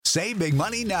Save big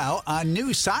money now on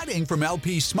new siding from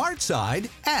LP SmartSide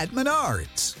at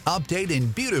Menards. Update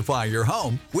and beautify your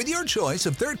home with your choice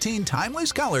of 13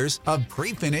 timeless colors of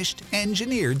pre-finished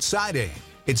engineered siding.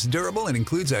 It's durable and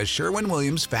includes a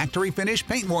Sherwin-Williams factory finish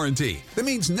paint warranty that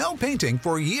means no painting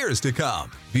for years to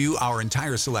come. View our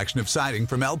entire selection of siding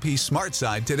from LP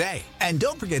SmartSide today. And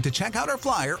don't forget to check out our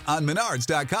flyer on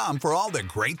Menards.com for all the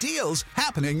great deals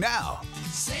happening now.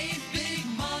 Save big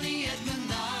money at Menards.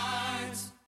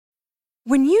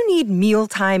 When you need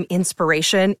mealtime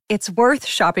inspiration, it's worth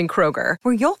shopping Kroger,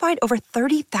 where you'll find over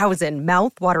 30,000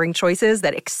 mouth-watering choices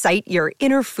that excite your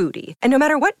inner foodie. And no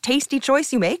matter what tasty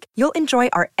choice you make, you'll enjoy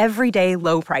our everyday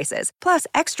low prices, plus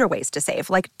extra ways to save,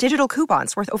 like digital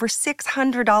coupons worth over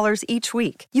 $600 each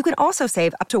week. You can also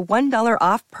save up to $1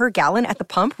 off per gallon at the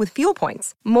pump with fuel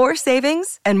points. More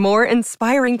savings and more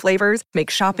inspiring flavors make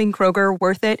shopping Kroger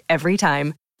worth it every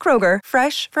time. Kroger,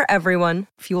 fresh for everyone.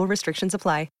 Fuel restrictions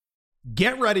apply.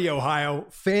 Get ready, Ohio.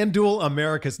 FanDuel,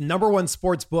 America's #1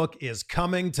 sportsbook, is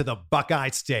coming to the Buckeye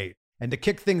State. And to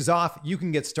kick things off, you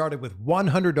can get started with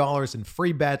 $100 in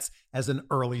free bets as an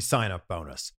early sign-up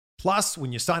bonus. Plus,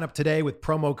 when you sign up today with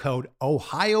promo code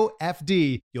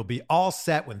OhioFD, you'll be all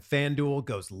set when FanDuel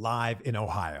goes live in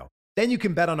Ohio. Then you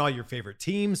can bet on all your favorite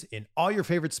teams in all your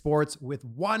favorite sports with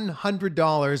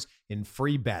 $100 in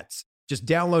free bets. Just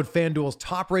download FanDuel's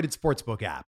top-rated sportsbook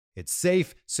app. It's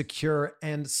safe, secure,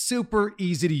 and super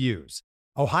easy to use.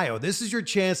 Ohio, this is your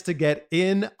chance to get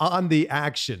in on the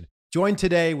action. Join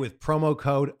today with promo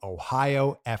code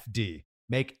OhioFD.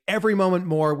 Make every moment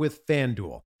more with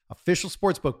FanDuel, official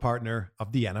sportsbook partner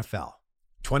of the NFL.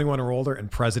 21 or older and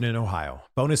present in Ohio.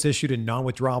 Bonus issued in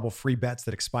non-withdrawable free bets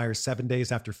that expires 7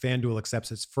 days after FanDuel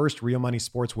accepts its first real money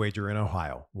sports wager in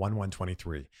Ohio,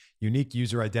 1/1/23. Unique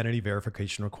user identity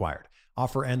verification required.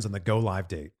 Offer ends on the go live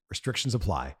date. Restrictions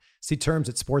apply. See terms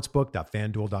at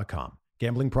sportsbook.fanduel.com.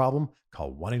 Gambling problem?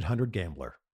 Call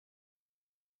 1-800-GAMBLER.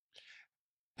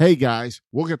 Hey guys,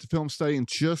 we'll get to film study in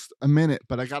just a minute,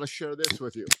 but I got to share this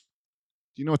with you. Do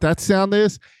you know what that sound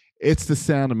is? It's the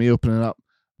sound of me opening up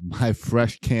my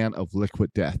fresh can of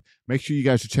Liquid Death. Make sure you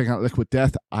guys are checking out Liquid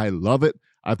Death. I love it.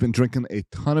 I've been drinking a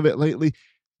ton of it lately.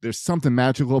 There's something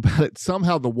magical about it.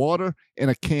 Somehow the water in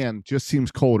a can just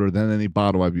seems colder than any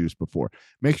bottle I've used before.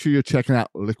 Make sure you're checking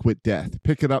out Liquid Death.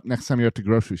 Pick it up next time you're at the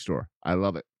grocery store. I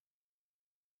love it.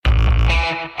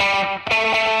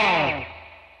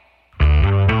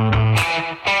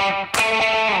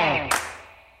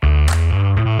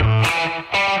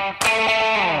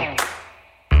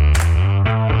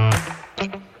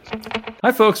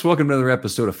 Hi, folks. Welcome to another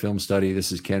episode of Film Study.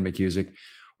 This is Ken McCusick.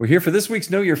 We're here for this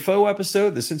week's Know Your Foe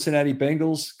episode. The Cincinnati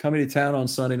Bengals coming to town on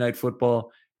Sunday Night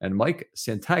Football, and Mike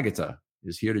Santagata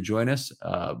is here to join us.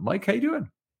 Mike, how you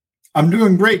doing? I'm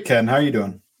doing great, Ken. How are you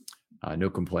doing? No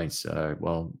complaints.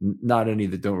 Well, not any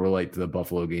that don't relate to the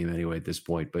Buffalo game anyway at this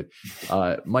point. But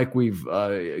Mike, we've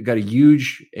got a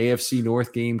huge AFC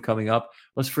North game coming up.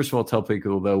 Let's first of all tell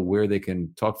people, though, where they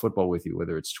can talk football with you,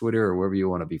 whether it's Twitter or wherever you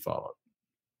want to be followed.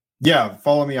 Yeah,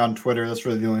 follow me on Twitter. That's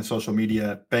really the only social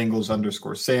media,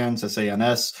 Bengals_Sans,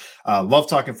 SANS. Love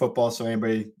talking football, so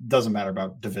anybody, doesn't matter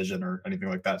about division or anything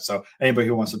like that. So anybody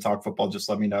who wants to talk football, just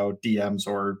let me know, DMs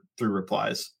or through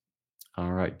replies.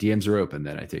 All right. DMs are open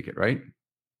then, I take it, right?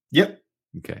 Yep.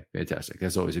 Okay, fantastic.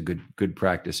 That's always a good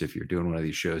practice if you're doing one of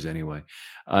these shows anyway.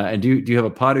 And do you have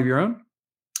a pod of your own?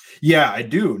 Yeah, I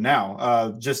do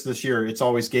now. Just this year, it's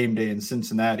always game day in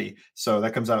Cincinnati. So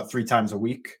that comes out 3 times a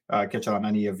week. Catch it on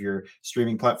any of your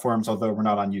streaming platforms, although we're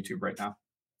not on YouTube right now.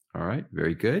 All right,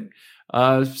 very good.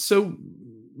 So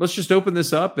let's just open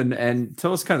this up and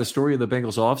tell us kind of the story of the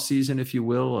Bengals offseason, if you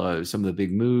will, some of the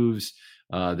big moves,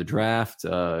 the draft,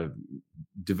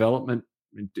 development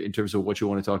in terms of what you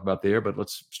want to talk about there. But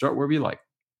let's start wherever you like.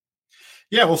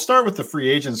 Yeah, we'll start with the free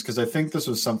agents because I think this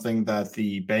was something that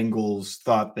the Bengals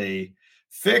thought they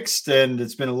fixed, and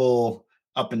it's been a little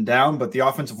up and down. But the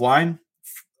offensive line,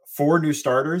 4 new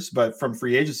starters, but from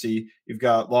free agency, you've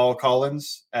got La'el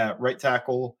Collins at right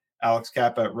tackle, Alex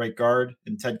Kappa at right guard,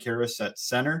 and Ted Karras at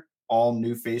center. All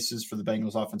new faces for the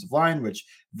Bengals offensive line, which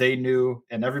they knew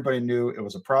and everybody knew it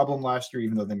was a problem last year,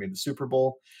 even though they made the Super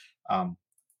Bowl.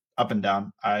 Up and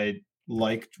down. I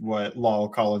liked what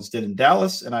La'el Collins did in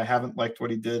Dallas, and I haven't liked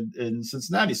what he did in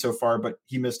Cincinnati so far, but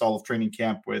he missed all of training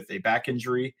camp with a back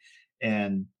injury,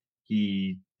 and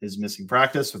he is missing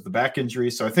practice with the back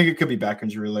injury. So I think it could be back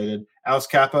injury related. Alex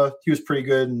Kappa, he was pretty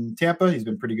good in Tampa. He's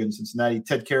been pretty good in Cincinnati.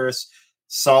 Ted Karras,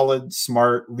 solid,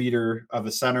 smart leader of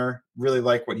a center. Really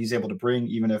like what he's able to bring,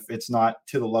 even if it's not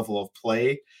to the level of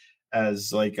play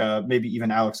as like maybe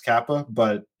even Alex Kappa,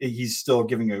 but he's still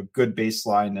giving a good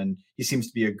baseline, and he seems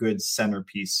to be a good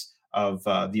centerpiece of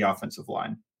the offensive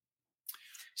line.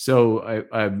 So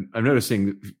I'm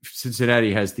noticing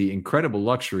Cincinnati has the incredible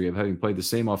luxury of having played the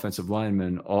same offensive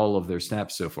linemen all of their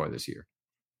snaps so far this year.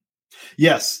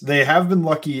 Yes, they have been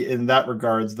lucky in that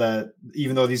regards, that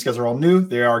even though these guys are all new,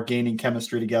 they are gaining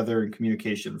chemistry together and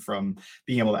communication from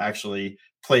being able to actually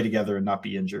play together and not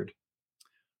be injured.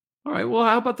 All right. Well,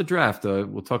 how about the draft?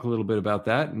 We'll talk a little bit about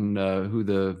that and who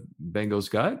the Bengals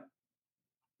got.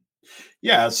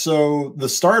 Yeah, so the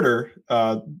starter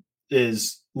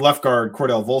is left guard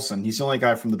Cordell Volson. He's the only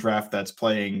guy from the draft that's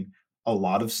playing a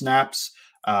lot of snaps.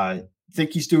 I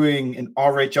think he's doing an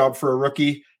all right job for a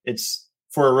rookie.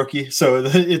 So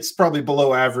it's probably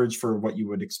below average for what you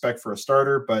would expect for a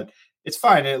starter, but it's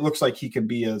fine. It looks like he can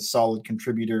be a solid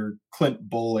contributor, Clint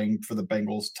Bowling for the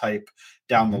Bengals type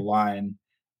down the line.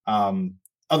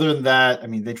 Other than that, I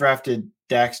mean, they drafted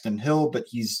Daxton Hill, but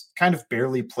he's kind of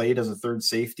barely played as a third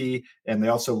safety, and they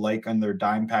also like on their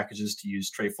dime packages to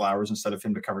use Trey Flowers instead of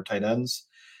him to cover tight ends.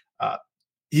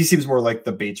 He seems more like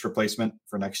the Bates replacement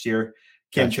for next year.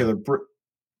 Cam Taylor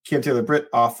Britt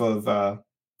off of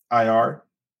IR.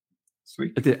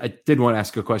 Sweet. I did want to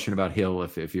ask a question about Hill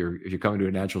if you're coming to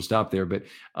a natural stop there, but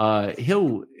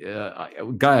Hill, a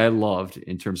guy I loved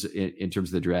in terms of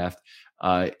the draft.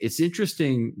 It's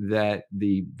interesting that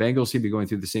the Bengals seem to be going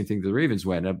through the same thing the Ravens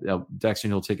went. Daxton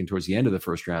Hill taken towards the end of the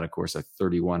first round, of course, at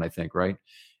 31, I think, right?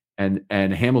 And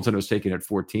Hamilton was taken at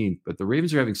 14th, but the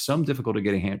Ravens are having some difficulty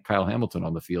getting Kyle Hamilton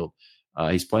on the field.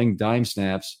 He's playing dime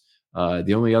snaps.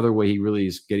 The only other way he really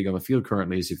is getting on the field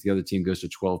currently is if the other team goes to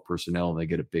 12 personnel and they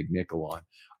get a big nickel on.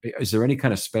 Is there any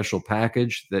kind of special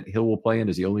package that Hill will play in?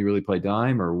 Does he only really play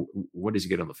dime, or what does he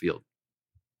get on the field?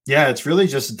 Yeah, it's really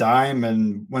just dime.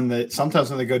 And sometimes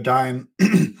when they go dime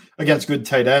against good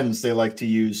tight ends, they like to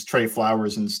use Trey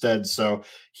Flowers instead. So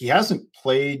he hasn't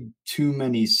played too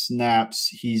many snaps.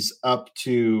 He's up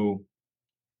to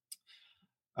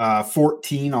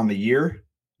 14 on the year.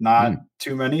 Not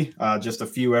too many, just a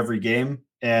few every game.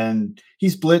 And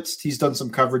he's blitzed. He's done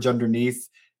some coverage underneath.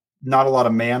 Not a lot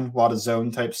of man, a lot of zone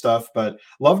type stuff, but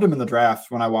loved him in the draft.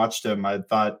 When I watched him, I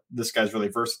thought this guy's really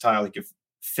versatile. He could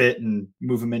fit and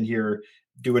move him in here,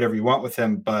 do whatever you want with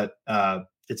him. But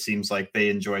it seems like they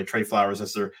enjoy Trey Flowers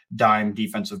as their dime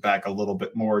defensive back a little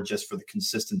bit more, just for the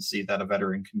consistency that a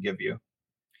veteran can give you.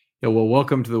 Yeah, well,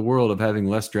 welcome to the world of having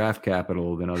less draft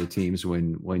capital than other teams.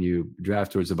 When you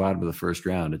draft towards the bottom of the first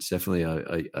round, it's definitely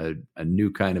a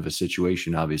new kind of a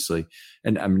situation, obviously.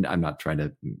 And I'm not trying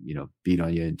to beat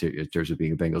on you in terms of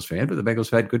being a Bengals fan, but the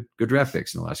Bengals have had good draft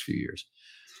picks in the last few years.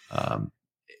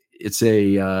 It's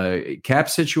a cap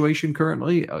situation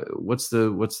currently. What's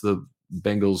the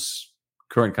Bengals'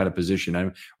 current kind of position?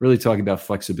 I'm really talking about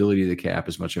flexibility of the cap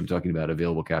as much as I'm talking about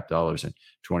available cap dollars in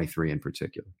 23 in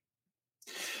particular.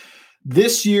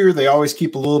 This year, they always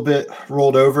keep a little bit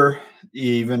rolled over,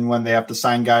 even when they have to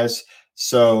sign guys.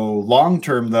 So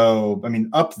long-term, though, I mean,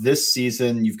 up this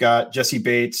season, you've got Jesse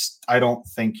Bates. I don't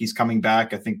think he's coming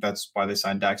back. I think that's why they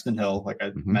signed Daxton Hill, like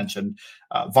I mentioned.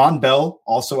 Von Bell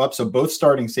also up. So both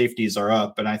starting safeties are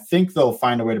up. And I think they'll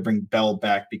find a way to bring Bell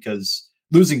back, because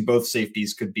losing both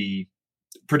safeties could be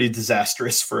pretty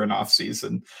disastrous for an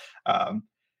offseason.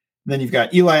 Then you've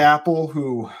got Eli Apple,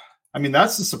 who – I mean,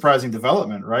 that's a surprising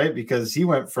development, right? Because he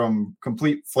went from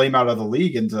complete flame out of the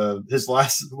league into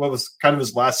what was kind of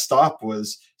his last stop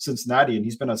was Cincinnati. And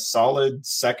he's been a solid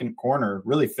second corner,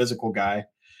 really physical guy.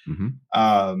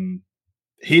 Mm-hmm.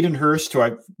 Hayden Hurst, who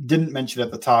I didn't mention at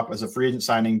the top as a free agent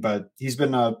signing, but he's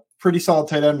been a pretty solid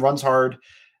tight end, runs hard.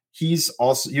 He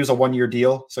was a 1-year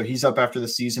deal. So he's up after the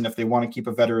season. If they want to keep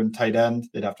a veteran tight end,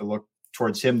 they'd have to look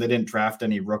towards him. They didn't draft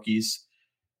any rookies.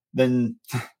 Then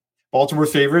Baltimore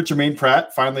favorite, Jermaine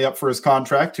Pratt, finally up for his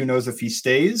contract. Who knows if he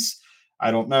stays?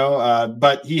 I don't know.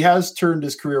 But he has turned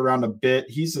his career around a bit.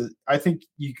 I think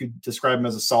you could describe him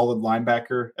as a solid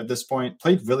linebacker at this point.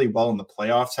 Played really well in the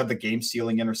playoffs, had the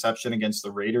game-sealing interception against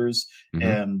the Raiders. Mm-hmm.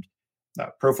 And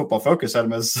Pro Football Focus had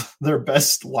him as their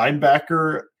best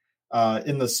linebacker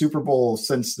in the Super Bowl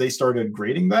since they started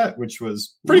grading that, which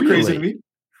was pretty crazy to me.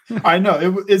 I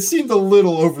know. It seemed a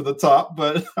little over the top,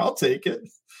 but I'll take it.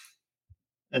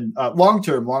 And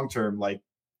long-term, like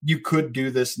you could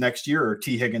do this next year, or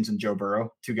T. Higgins and Joe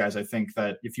Burrow, two guys I think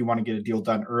that if you want to get a deal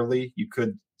done early, you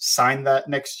could sign that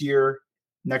next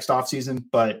offseason,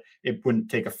 but it wouldn't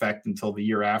take effect until the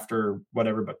year after or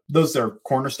whatever. But those are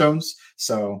cornerstones.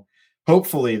 So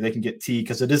hopefully they can get T,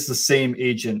 because it is the same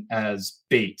agent as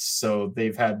Bates. So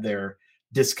they've had their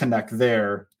disconnect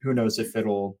there. Who knows if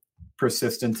it'll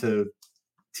persist into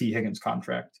T. Higgins'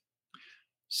 contract.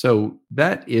 So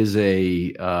that is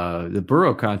the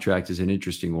Burrow contract is an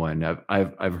interesting one.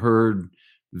 I've heard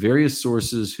various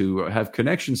sources who have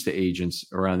connections to agents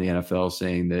around the NFL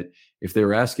saying that if they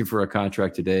were asking for a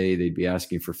contract today, they'd be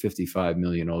asking for $55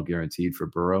 million all guaranteed for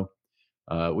Burrow,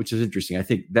 which is interesting. I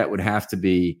think that would have to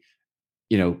be,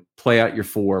 play out your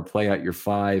 4, play out your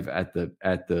 5 at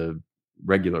the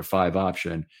regular 5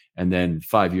 option, and then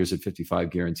 5 years at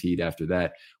 55 guaranteed after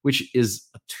that, which is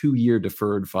a 2-year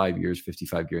deferred, 5 years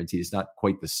 55 guaranteed. It's not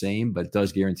quite the same, but it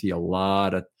does guarantee a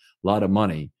lot of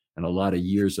money and a lot of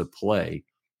years of play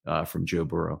from Joe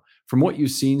Burrow. From what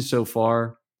you've seen so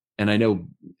far, and I know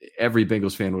every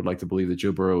Bengals fan would like to believe that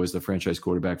Joe Burrow is the franchise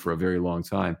quarterback for a very long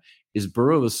time. Is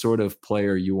Burrow the sort of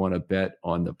player you want to bet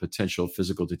on the potential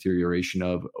physical deterioration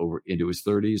of over into his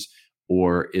 30s?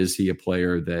 Or is he a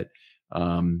player that,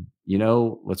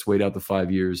 let's wait out the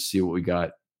 5 years, see what we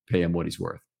got, pay him what he's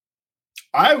worth?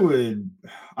 I'm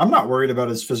not worried about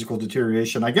his physical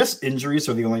deterioration. I guess injuries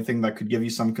are the only thing that could give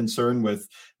you some concern with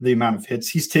the amount of hits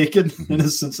he's taken in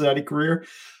his Cincinnati career.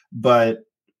 But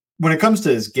when it comes to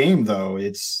his game, though,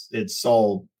 it's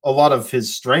all a lot of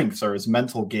his strengths are his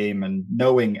mental game and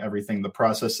knowing everything, the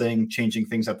processing, changing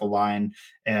things at the line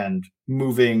and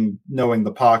moving, knowing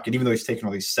the pocket. Even though he's taking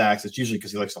all these sacks, it's usually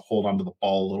because he likes to hold onto the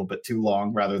ball a little bit too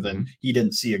long rather than he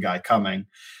didn't see a guy coming.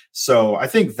 So I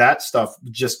think that stuff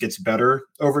just gets better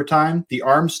over time. The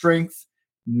arm strength,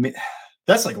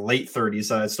 that's like late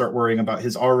 30s. I start worrying about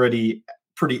his already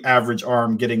pretty average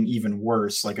arm getting even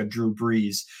worse, like a Drew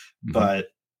Brees. But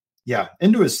yeah,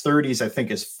 into his 30s, I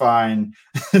think is fine.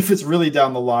 If it's really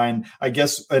down the line, I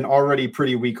guess an already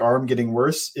pretty weak arm getting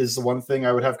worse is the one thing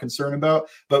I would have concern about.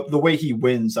 But the way he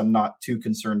wins, I'm not too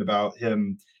concerned about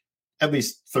him, at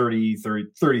least 30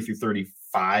 through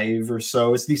 35 or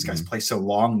so. These guys play so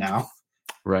long now.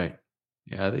 Right.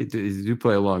 Yeah, they do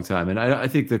play a long time. And I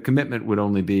think the commitment would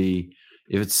only be,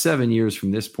 if it's 7 years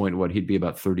from this point, he'd be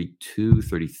about 32,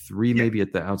 33 maybe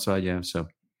at the outside. Yeah. So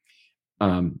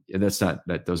and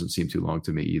that doesn't seem too long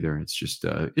to me either. It's just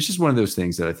one of those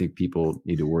things that I think people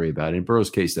need to worry about. In Burrow's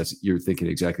case, you're thinking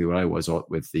exactly what I was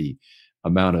with the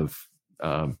amount of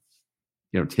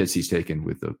hits he's taken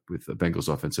with the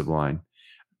Bengals offensive line.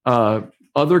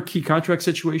 Other key contract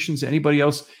situations. Anybody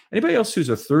else who's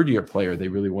a 3rd-year player they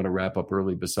really want to wrap up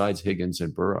early besides Higgins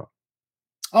and Burrow?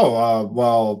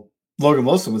 Well, Logan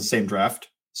Wilson was the same draft.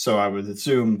 So I would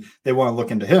assume they want to look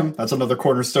into him. That's another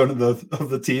cornerstone of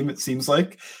the team, it seems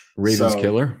like. Ravens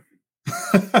killer.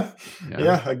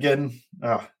 Yeah, again,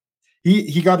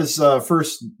 he got his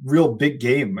first real big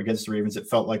game against the Ravens, it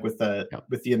felt like, with the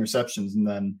interceptions. And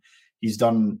then he's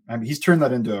turned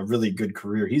that into a really good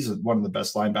career. He's one of the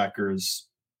best linebackers,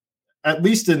 at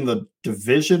least in the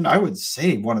division. I would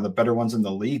say one of the better ones in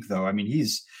the league, though. I mean,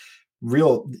 he's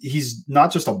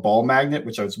not just a ball magnet,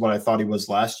 which is what I thought he was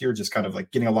last year, just kind of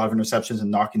like getting a lot of interceptions and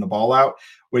knocking the ball out.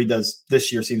 What he does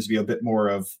this year seems to be a bit more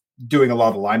of doing a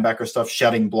lot of linebacker stuff,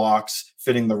 shedding blocks,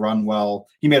 fitting the run well.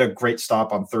 He made a great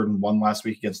stop on 3rd and 1 last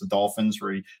week against the Dolphins,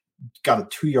 where he got a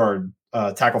 2-yard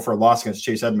tackle for a loss against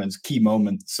Chase Edmonds, key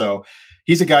moment. So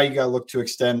he's a guy you got to look to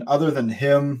extend. Other than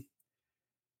him,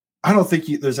 I don't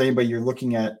think there's anybody you're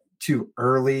looking at too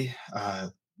early.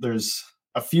 There's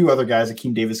a few other guys,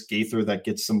 Akeem Davis-Gaither, that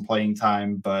gets some playing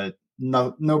time, but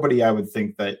nobody I would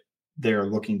think that they're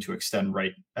looking to extend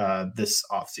right this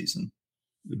offseason.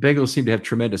 The Bengals seem to have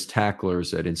tremendous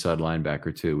tacklers at inside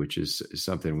linebacker too, which is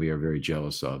something we are very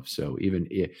jealous of. So even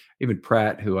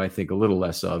Pratt, who I think a little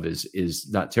less of, is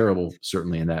not terrible,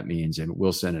 certainly in that means, and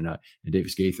Wilson and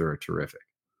Davis-Gaither are terrific.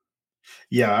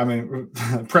 Yeah, I mean,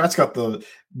 Pratt's got the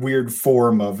weird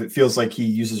form of, it feels like he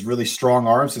uses really strong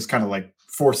arms, just kind of like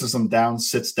forces them down,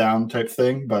 sits down type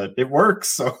thing, but it works.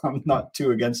 So I'm not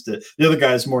too against it. The other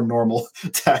guy is more normal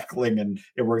tackling and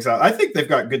it works out. I think they've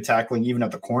got good tackling even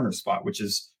at the corner spot, which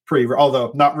is pretty rare,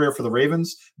 although not rare for the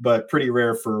Ravens, but pretty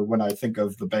rare for when I think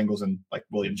of the Bengals and like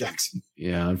William Jackson.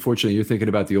 Yeah. Unfortunately, you're thinking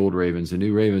about the old Ravens. The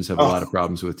new Ravens have a lot of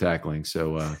problems with tackling.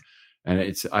 So,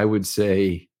 and I would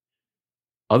say,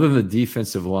 other than the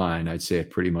defensive line, I'd say it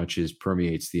pretty much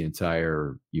permeates the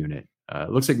entire unit. It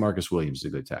looks like Marcus Williams is a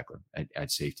good tackler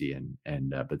at safety,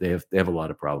 but they have a lot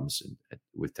of problems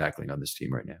with tackling on this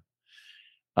team right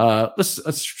now.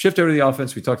 Let's shift over to the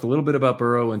offense. We talked a little bit about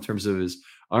Burrow in terms of his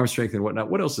arm strength and whatnot.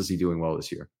 What else is he doing well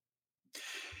this year?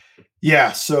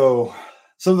 Yeah, so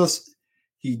some of this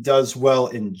he does well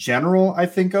in general, I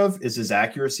think of, is his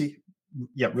accuracy.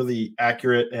 Yeah, really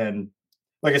accurate, and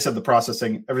like I said, the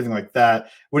processing, everything like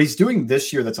that. What he's doing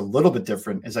this year that's a little bit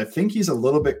different is I think he's a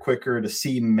little bit quicker to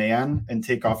see man and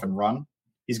take off and run.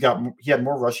 He had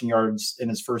more rushing yards in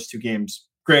his first 2 games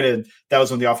Granted, that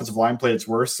was when the offensive line played its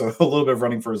worst, so a little bit of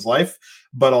running for his life,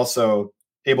 but also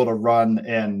able to run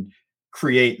and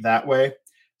create that way.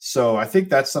 So I think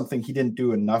that's something he didn't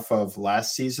do enough of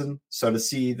last season. So to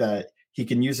see that he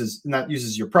can use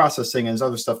uses your processing and his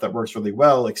other stuff that works really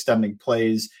well, extending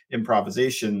plays,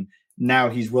 improvisation. Now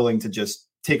he's willing to just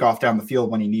take off down the field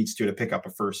when he needs to pick up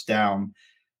a first down.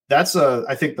 That's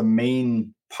I think the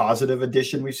main positive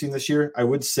addition we've seen this year. I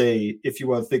would say if you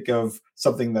want to think of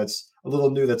something that's a little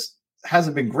new that's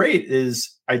hasn't been great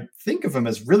is I think of him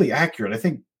as really accurate. I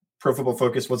think Pro Football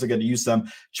Focus wasn't going to use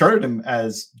them, charted him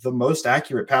as the most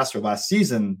accurate passer last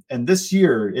season. And this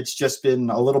year, it's just been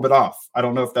a little bit off. I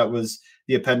don't know if that was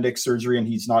the appendix surgery and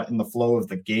he's not in the flow of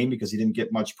the game because he didn't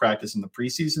get much practice in the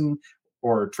preseason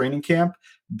or training camp.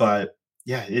 But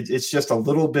yeah, it's just a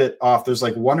little bit off. There's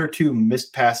like 1 or 2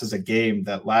 missed passes a game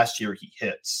that last year he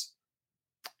hits.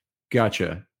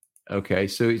 Gotcha. Okay.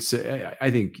 So it's, I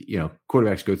think,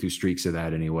 quarterbacks go through streaks of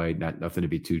that anyway, nothing to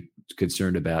be too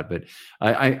concerned about, but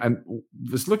I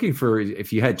was looking for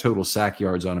if you had total sack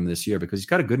yards on him this year, because he's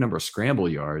got a good number of scramble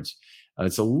yards.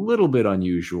 It's a little bit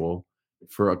unusual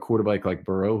for a quarterback like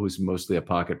Burrow, who's mostly a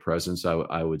pocket presence.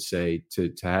 I would say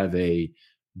to have a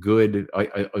good,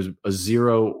 a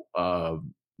zero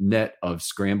net of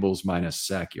scrambles minus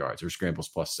sack yards, or scrambles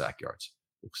plus sack yards.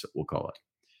 We'll call it.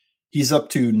 He's up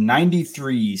to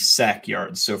 93 sack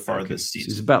yards so far this season.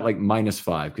 So he's about like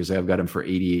 -5 because I've got him for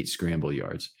 88 scramble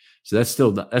yards. So that's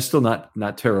still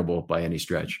not terrible by any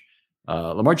stretch.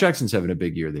 Lamar Jackson's having a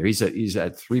big year there. He's at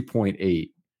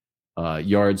 3.8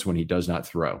 yards when he does not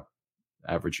throw.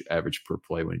 Average per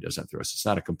play when he does not throw. So it's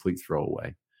not a complete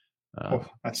throwaway.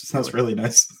 That's really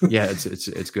nice. Yeah,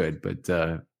 it's good,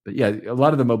 but yeah, a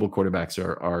lot of the mobile quarterbacks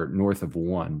are north of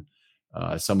 1.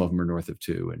 Some of them are north of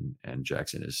 2, and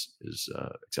Jackson is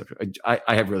exceptional.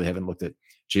 I haven't looked at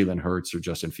Jalen Hurts or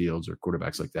Justin Fields or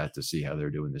quarterbacks like that to see how they're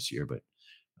doing this year. But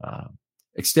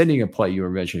extending a play, you were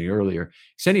mentioning earlier,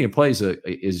 extending a play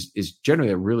is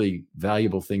generally a really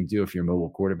valuable thing to do if you're a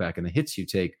mobile quarterback. And the hits you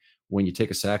take when you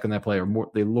take a sack on that play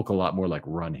they look a lot more like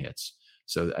run hits.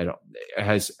 So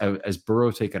has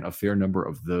Burrow taken a fair number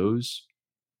of those?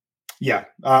 Yeah,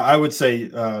 I would say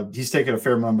he's taken a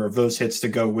fair number of those hits to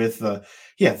go with.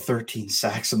 He had 13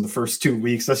 sacks in the first 2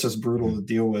 weeks. That's just brutal to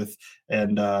deal with.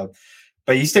 And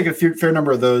but he's taken a fair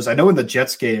number of those. I know in the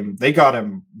Jets game, they got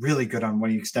him really good on when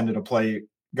he extended a play,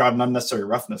 got an unnecessary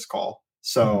roughness call.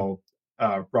 So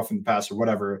roughing the pass or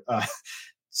whatever.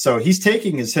 So he's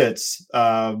taking his hits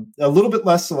a little bit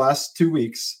less the last 2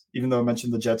 weeks, even though I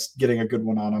mentioned the Jets getting a good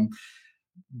one on him.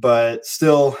 But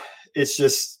still, it's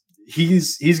just,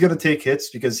 he's going to take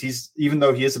hits because even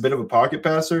though he is a bit of a pocket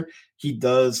passer, he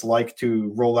does like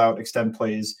to roll out, extend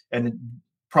plays, and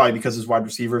probably because his wide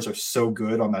receivers are so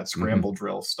good on that scramble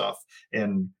drill stuff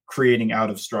and creating out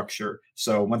of structure.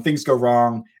 So when things go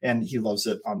wrong, and he loves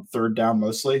it on third down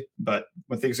mostly, but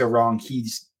when things go wrong,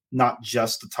 he's not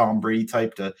just a Tom Brady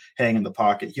type to hang in the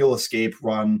pocket. He'll escape,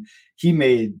 run. He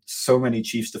made so many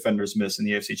Chiefs defenders miss in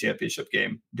the AFC Championship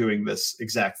game doing this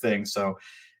exact thing. So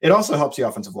it also helps the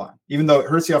offensive line. Even though it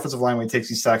hurts the offensive line when he takes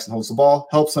these sacks and holds the ball,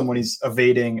 helps him when he's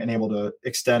evading and able to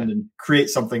extend and create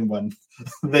something when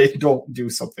they don't do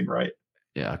something right.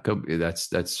 Yeah,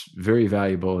 that's very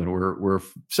valuable, and we're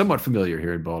somewhat familiar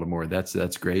here in Baltimore.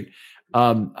 That's great.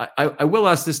 I will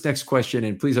ask this next question,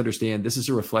 and please understand this is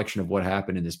a reflection of what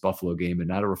happened in this Buffalo game and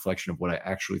not a reflection of what I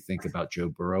actually think about Joe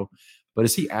Burrow. But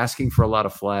is he asking for a lot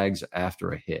of flags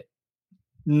after a hit?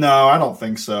 No, I don't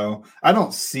think so. I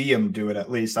don't see him do it. At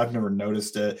least I've never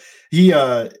noticed it.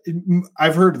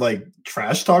 I've heard like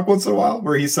trash talk once in a while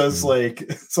where he says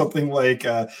like something like,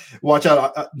 watch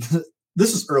out.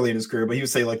 This is early in his career, but he would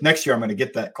say like, next year I'm going to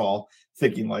get that call,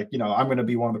 thinking like, I'm going to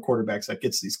be one of the quarterbacks that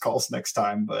gets these calls next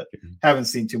time, but haven't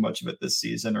seen too much of it this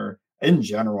season or in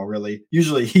general, really.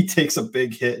 Usually he takes a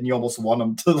big hit and you almost want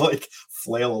him to like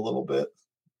flail a little bit.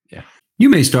 Yeah. You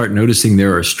may start noticing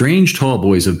there are strange tall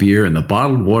boys of beer in the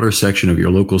bottled water section of your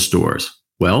local stores.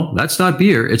 Well, that's not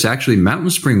beer. It's actually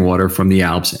mountain spring water from the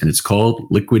Alps, and it's called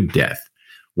Liquid Death.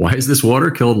 Why is this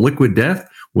water called Liquid Death?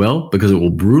 Well, because it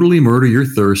will brutally murder your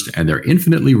thirst, and their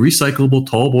infinitely recyclable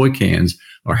tall boy cans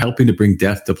are helping to bring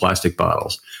death to plastic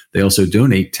bottles. They also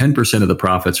donate 10% of the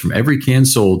profits from every can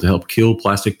sold to help kill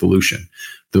plastic pollution.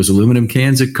 Those aluminum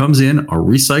cans it comes in are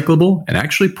recyclable and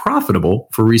actually profitable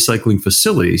for recycling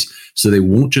facilities, so they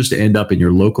won't just end up in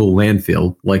your local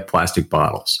landfill like plastic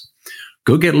bottles.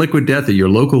 Go get Liquid Death at your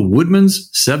local Woodman's,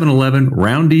 7-Eleven,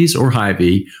 Roundy's, or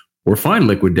Hy-Vee, or find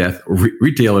Liquid Death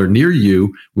retailer near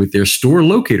you with their store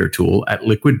locator tool at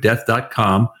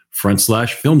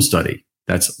liquiddeath.com/film study.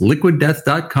 That's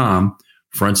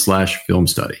liquiddeath.com/film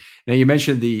study. Now you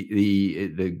mentioned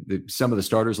the some of the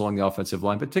starters along the offensive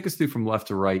line, but take us through from left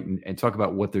to right and talk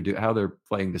about what they're doing, how they're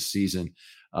playing this season.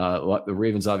 The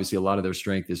Ravens, obviously, a lot of their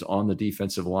strength is on the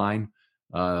defensive line.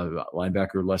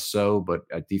 Linebacker less so, but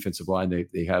at defensive line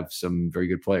they have some very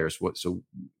good players. So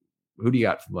who do you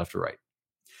got from left to right?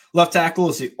 Left tackle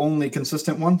is the only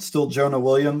consistent one. Still Jonah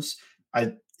Williams.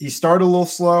 He started a little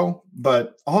slow,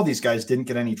 but all these guys didn't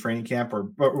get any training camp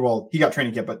he got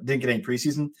training camp, but didn't get any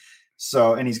preseason.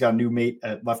 So, and he's got a new mate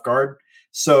at left guard.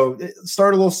 So it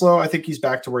started a little slow. I think he's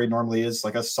back to where he normally is,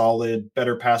 like a solid,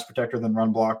 better pass protector than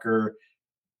run blocker.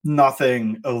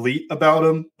 Nothing elite about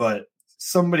him, but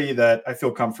somebody that I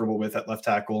feel comfortable with at left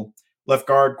tackle. Left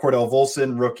guard, Cordell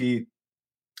Volson, rookie,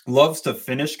 loves to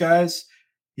finish guys.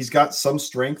 He's got some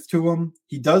strength to him.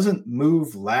 He doesn't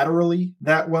move laterally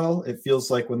that well. It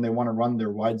feels like when they want to run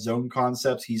their wide zone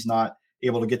concepts, he's not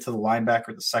able to get to the linebacker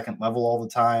at the second level all the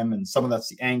time. And some of that's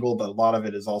the angle, but a lot of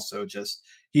it is also just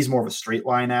he's more of a straight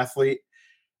line athlete.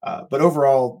 But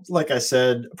overall, like I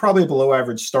said, probably a below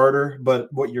average starter,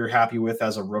 but what you're happy with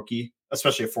as a rookie,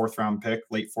 especially a fourth round pick,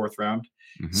 late fourth round.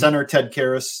 Mm-hmm. Center Ted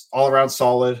Karras, all around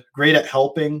solid, great at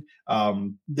helping.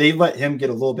 They let him get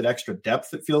a little bit extra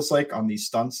depth, it feels like, on these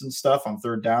stunts and stuff on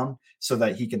third down so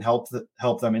that he can help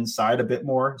them inside a bit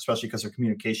more, especially because their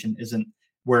communication isn't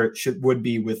where it would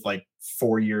be with like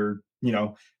 4-year,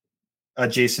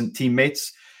 adjacent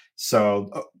teammates.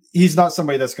 So he's not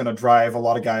somebody that's going to drive a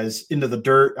lot of guys into the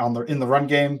dirt in the run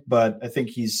game, but I think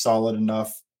he's solid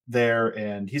enough there,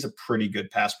 and he's a pretty good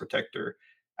pass protector.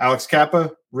 Alex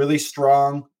Kappa, really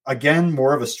strong. Again,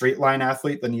 more of a straight line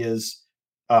athlete than he is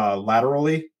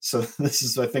laterally. So this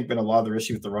is, I think, been a lot of their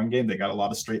issue with the run game. They got a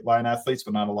lot of straight line athletes,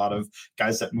 but not a lot of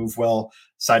guys that move well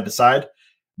side to side.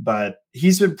 But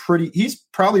he's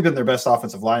probably been their best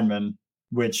offensive lineman,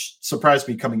 which surprised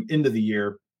me coming into the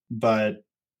year, but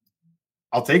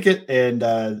I'll take it. And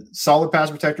solid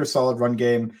pass protector, solid run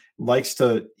game.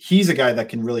 He's a guy that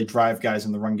can really drive guys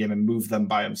in the run game and move them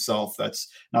by himself. That's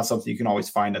not something you can always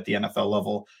find at the NFL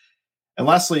level. And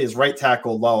lastly is right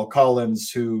tackle La'el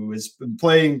Collins, who has been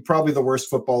playing probably the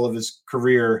worst football of his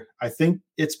career. I think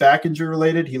it's back injury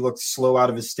related. He looks slow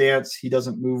out of his stance. He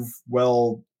doesn't move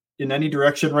well in any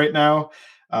direction right now.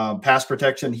 Pass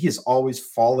protection, he is always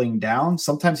falling down.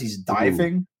 Sometimes he's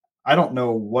diving. Ooh. I don't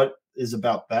know what is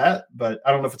about that, but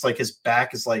I don't know if it's like his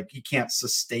back is like he can't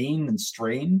sustain and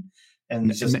strain. And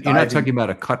it's just you're not talking about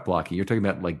a cut blocking. You're talking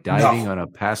about like diving on a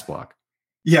pass block.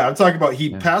 Yeah, I'm talking about he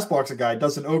pass blocks a guy,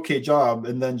 does an okay job,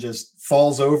 and then just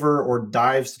falls over or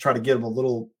dives to try to get him a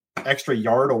little extra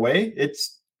yard away.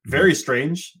 It's very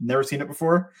strange. Never seen it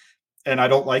before, and I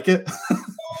don't like it.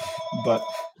 But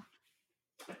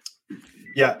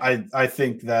yeah, I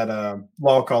think that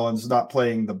La'el Collins is not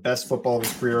playing the best football of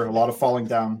his career. A lot of falling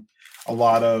down, a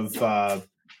lot of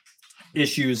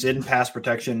issues in pass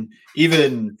protection.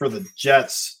 Even for the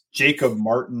Jets, Jacob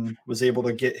Martin was able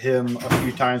to get him a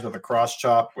few times with a cross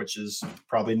chop, which is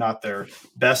probably not their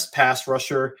best pass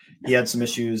rusher. He had some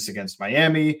issues against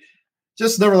Miami.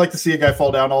 Just never like to see a guy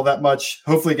fall down all that much.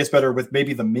 Hopefully it gets better with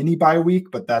maybe the mini bye week,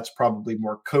 but that's probably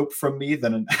more cope from me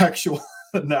than an actual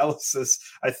analysis.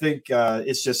 I think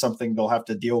it's just something they'll have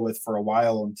to deal with for a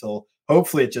while until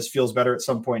hopefully it just feels better at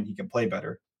some point and he can play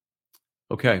better.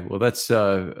 Okay, well that's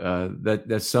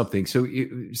something. So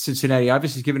Cincinnati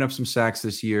obviously has given up some sacks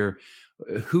this year.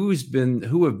 Who have been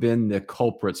the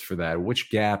culprits for that? Which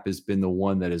gap has been the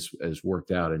one that has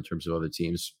worked out in terms of other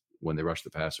teams when they rush the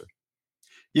passer?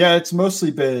 Yeah, it's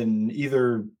mostly been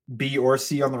either B or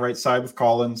C on the right side with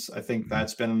Collins. I think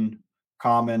that's been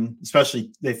common,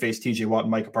 especially they faced TJ Watt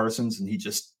and Micah Parsons, and he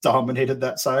just dominated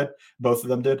that side. Both of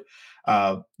them did.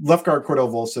 Left guard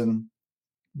Cordell Volson,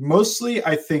 mostly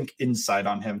I think inside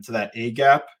on him to that A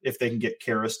gap if they can get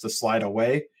Karras to slide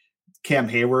away. Cam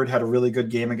Hayward had a really good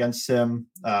game against him.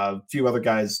 A few other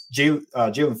guys,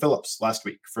 Jalen Phillips last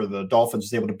week for the Dolphins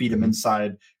was able to beat him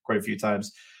inside quite a few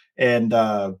times. And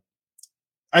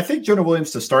I think Jonah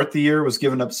Williams to start the year was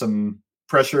giving up some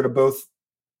pressure to both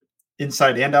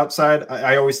inside and outside.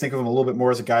 I always think of him a little bit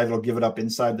more as a guy that'll give it up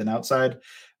inside than outside,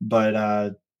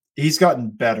 but he's gotten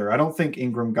better. I don't think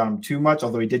Ingram got him too much,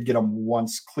 although he did get him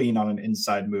once clean on an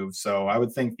inside move. So I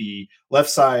would think the left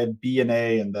side, B and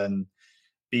A, and then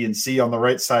B and C on the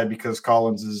right side, because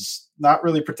Collins is not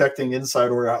really protecting inside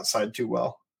or outside too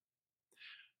well.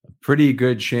 Pretty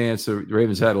good chance. The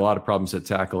Ravens had a lot of problems at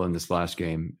tackle in this last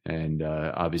game, and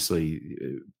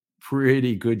obviously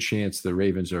pretty good chance the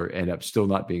Ravens end up still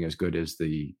not being as good as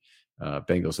the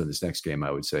Bengals in this next game,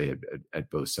 I would say, at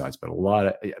both sides. But a lot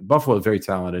of Buffalo is very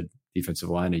talented defensive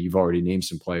line, and you've already named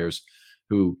some players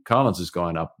who Collins has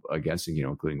gone up against, and,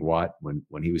 including Watt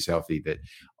when he was healthy, that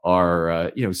are,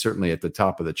 certainly at the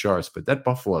top of the charts. But that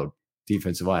Buffalo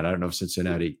defensive line, I don't know if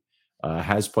Cincinnati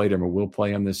has played him or will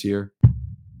play him this year.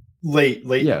 Late,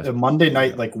 Yeah. Monday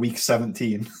night, like week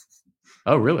 17.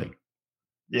 Oh, really?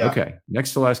 Yeah. Okay.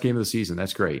 Next to last game of the season.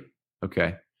 That's great.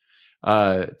 Okay.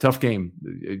 Tough game.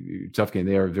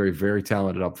 They are very, very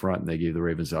talented up front, and they gave the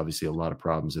Ravens obviously a lot of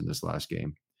problems in this last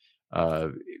game.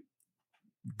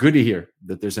 Good to hear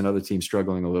that there's another team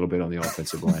struggling a little bit on the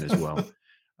offensive line as well.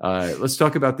 Let's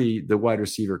talk about the wide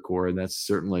receiver core, and that's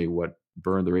certainly what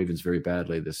burned the Ravens very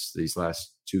badly these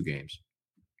last two games.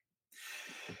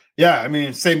 Yeah, I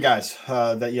mean, same guys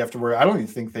that you have to worry. I don't even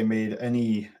think they made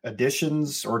any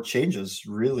additions or changes,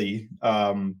 really,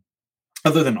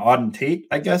 other than Auden Tate,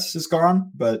 I guess, is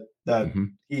gone, but that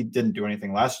he didn't do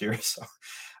anything last year. So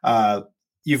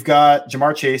you've got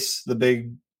Jamar Chase,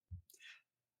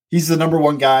 he's the number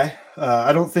one guy.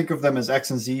 I don't think of them as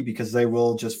X and Z because they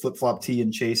will just flip-flop T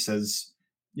and Chase as,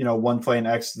 one playing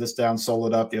X this down,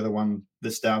 soloed up, the other one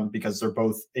this down, because they're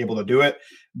both able to do it.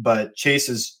 But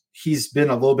Chase he's been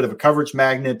a little bit of a coverage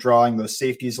magnet, drawing those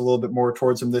safeties a little bit more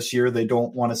towards him this year. They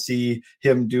don't want to see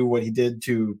him do what he did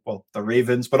to, the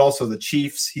Ravens, but also the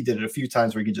Chiefs. He did it a few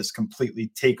times where he could just completely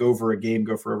take over a game,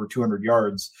 go for over 200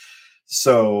 yards.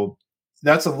 So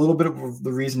that's a little bit of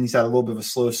the reason he's had a little bit of a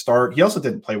slow start. He also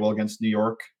didn't play well against New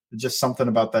York. Just something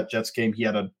about that Jets game. He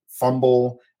had a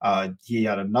fumble. He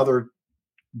had another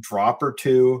drop or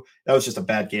two. That was just a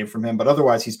bad game from him. But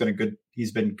otherwise, he's been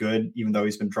good, even though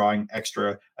he's been drawing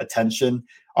extra attention.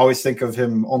 I always think of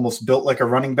him almost built like a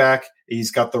running back. He's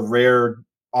got the rare,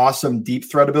 awesome deep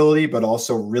threat ability, but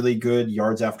also really good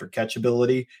yards after catch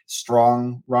ability.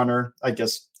 Strong runner. I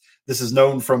guess this is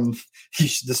known from he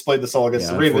displayed this all against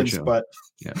the Ravens, but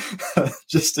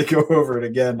just to go over it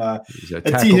again, he's a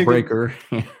tackle breaker.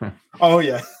 Oh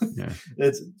yeah.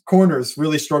 It's corners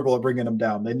really struggle at bringing him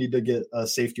down. They need to get a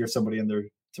safety or somebody in there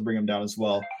to bring him down as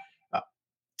well.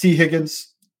 T.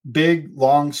 Higgins, big,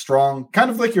 long, strong, kind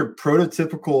of like your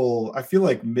prototypical, I feel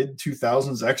like mid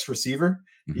 2000s X receiver.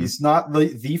 He's not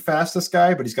the fastest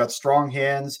guy, but he's got strong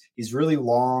hands. He's really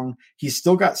long. He's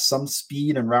still got some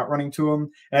speed and route running to him.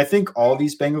 And I think all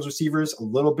these Bengals receivers a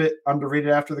little bit underrated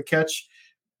after the catch.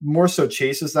 More so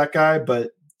Chase is that guy, but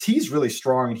T's really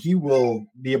strong and he will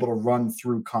be able to run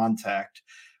through contact.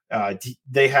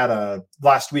 They had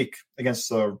last week against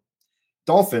the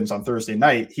Dolphins on Thursday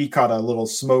night. He caught a little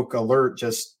smoke alert,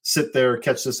 just sit there,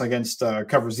 catch this against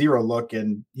cover zero look,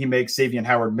 and he makes Xavier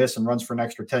Howard miss and runs for an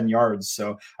extra 10 yards.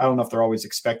 So I don't know if they're always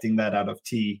expecting that out of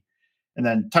T. And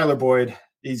then Tyler Boyd,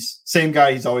 he's same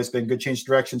guy. He's always been good change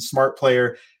direction, smart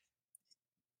player,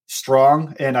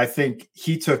 strong. And I think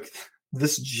he took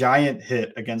this giant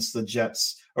hit against the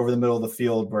Jets over the middle of the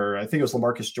field where I think it was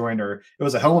LaMarcus Joyner. It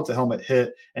was a helmet-to-helmet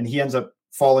hit, and he ends up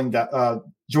falling down.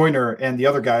 Joyner and the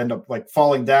other guy end up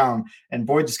falling down, and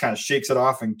Boyd just kind of shakes it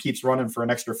off and keeps running for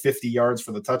an extra 50 yards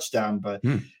for the touchdown. But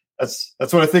that's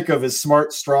what I think of as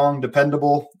smart, strong,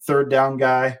 dependable third down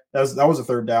guy. That was a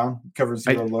third down, cover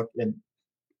zero look. And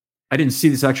I didn't see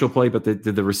this actual play, but did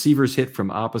the receivers hit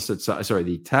from opposite sides? Sorry,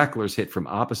 the tacklers hit from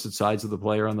opposite sides of the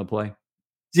player on the play?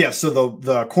 Yeah, so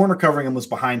the corner covering him was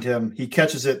behind him. He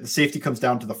catches it. The safety comes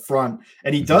down to the front,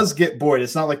 and he does get Boyd.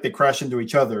 It's not like they crash into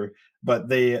each other, but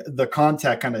the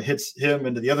contact kind of hits him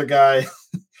into the other guy,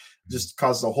 just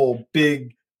causes a whole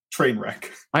big train wreck.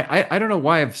 I don't know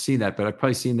why I've seen that, but I've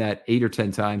probably seen that 8 or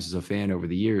 10 times as a fan over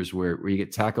the years where you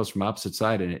get tackles from opposite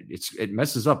side, and it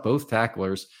messes up both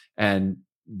tacklers, and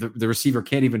the receiver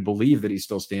can't even believe that he's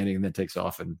still standing and then takes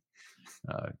off and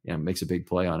makes a big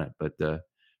play on it. But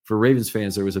for Ravens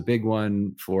fans, there was a big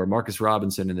one for Marcus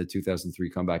Robinson in the 2003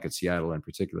 comeback at Seattle in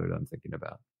particular that I'm thinking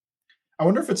about. I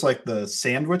wonder if it's like the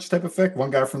sandwich type effect.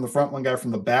 One guy from the front, one guy from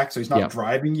the back. So he's not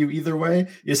driving you either way.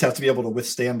 You just have to be able to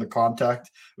withstand the contact,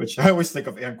 which I always think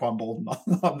of Anquan Bolden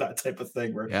on that type of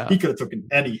thing where he could have taken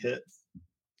any hit.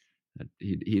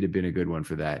 He'd have been a good one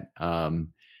for that.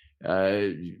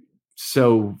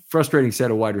 So frustrating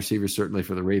set of wide receivers, certainly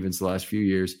for the Ravens the last few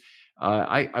years.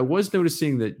 I was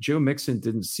noticing that Joe Mixon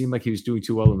didn't seem like he was doing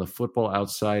too well in the Football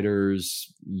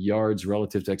Outsiders yards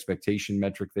relative to expectation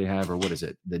metric they have, or what is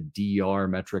it? The DR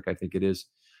metric, I think it is.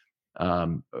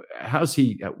 How's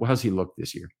he looked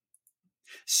this year?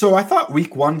 So I thought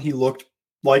week 1, he looked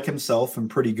like himself and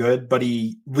pretty good, but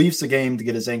he leaves the game to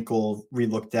get his ankle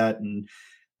relooked at. And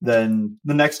then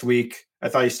the next week, I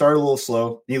thought he started a little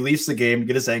slow. He leaves the game to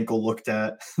get his ankle looked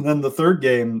at. And then the third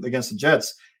game against the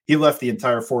Jets, he left the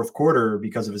entire fourth quarter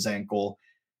because of his ankle.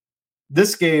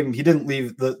 This game, he didn't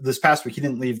leave this past week. He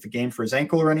didn't leave the game for his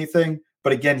ankle or anything.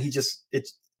 But again,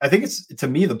 I think it's, to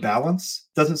me, the balance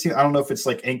doesn't seem, I don't know if it's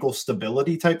like ankle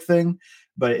stability type thing,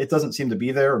 but it doesn't seem to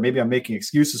be there. Or maybe I'm making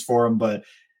excuses for him, but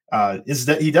is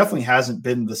that he definitely hasn't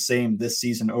been the same this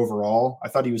season overall. I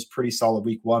thought he was pretty solid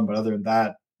week 1, but other than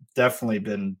that, definitely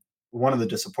been one of the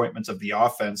disappointments of the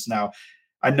offense. Now,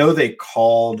 I know they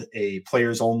called a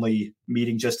players only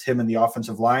meeting, just him and the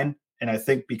offensive line. And I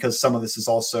think because some of this is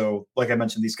also, like I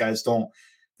mentioned, these guys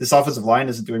this offensive line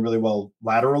isn't doing really well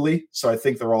laterally. So I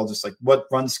think they're all just like, what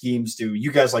run schemes do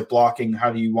you guys like blocking?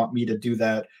 How do you want me to do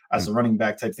that as a running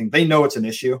back type thing? They know it's an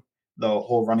issue, the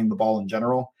whole running the ball in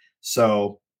general.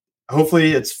 So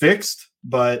hopefully it's fixed.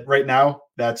 But right now,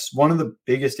 that's one of the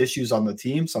biggest issues on the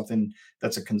team, something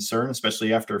that's a concern,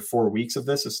 especially after 4 weeks of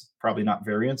this. It's probably not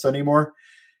variance anymore.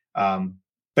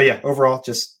 But yeah, overall,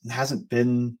 just hasn't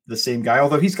been the same guy,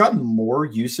 although he's gotten more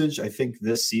usage, I think,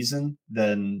 this season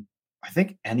than I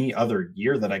think any other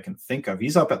year that I can think of.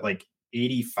 He's up at like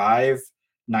 85,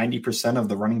 90% of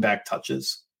the running back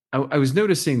touches. I was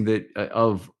noticing that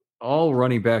of all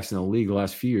running backs in the league the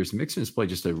last few years, Mixon has played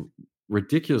just a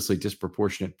ridiculously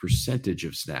disproportionate percentage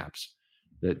of snaps.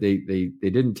 That they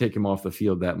didn't take him off the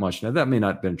field that much. Now, that may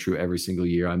not have been true every single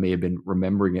year. I may have been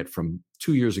remembering it from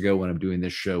 2 years ago when I'm doing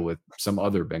this show with some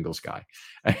other Bengals guy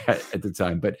at the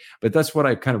time. But that's what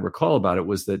I kind of recall about it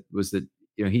was that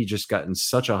he just gotten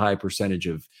such a high percentage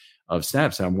of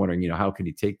snaps. And I'm wondering, how can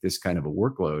he take this kind of a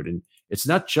workload? And it's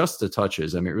not just the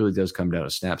touches. I mean, it really does come down to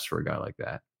snaps for a guy like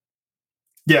that.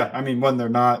 Yeah, I mean, when they're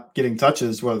not getting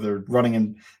touches, whether they're running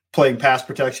and playing pass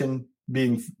protection,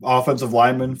 being offensive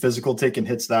lineman, physical, taking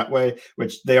hits that way,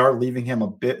 which they are leaving him a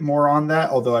bit more on that.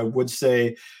 Although I would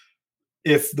say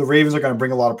if the Ravens are going to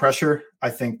bring a lot of pressure, I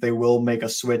think they will make a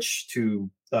switch to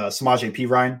Samaje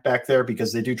Perine back there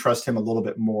because they do trust him a little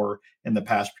bit more in the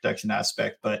pass protection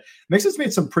aspect. But Mixon's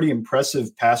made some pretty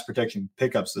impressive pass protection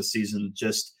pickups this season,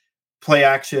 just play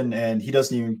action, and he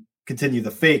doesn't even continue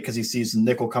the fake because he sees the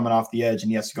nickel coming off the edge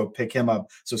and he has to go pick him up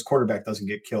so his quarterback doesn't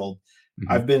get killed.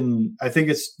 Mm-hmm. I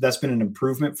think that's been an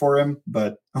improvement for him,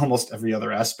 but almost every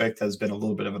other aspect has been a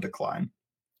little bit of a decline.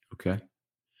 Okay.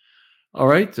 All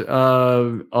right.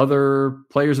 Other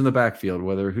players in the backfield,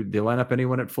 they line up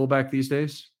anyone at fullback these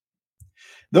days?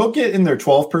 They'll get in their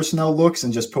 12 personnel looks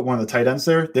and just put one of the tight ends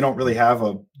there. They don't really have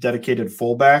a dedicated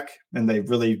fullback, and they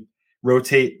really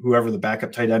rotate whoever the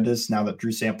backup tight end is now that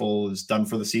Drew Sample is done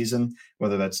for the season,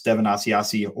 whether that's Devin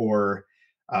Asiasi or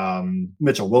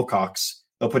Mitchell Wilcox.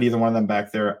 They'll put either one of them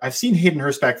back there. I've seen Hayden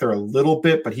Hurst back there a little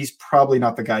bit, but he's probably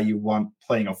not the guy you want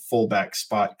playing a fullback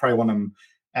spot. You probably want him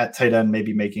at tight end,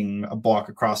 maybe making a block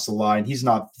across the line. He's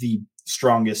not the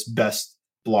strongest, best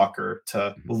blocker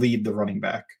to lead the running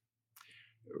back.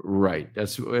 Right.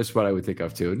 That's what I would think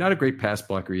of too. Not a great pass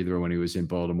blocker either when he was in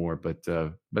Baltimore, but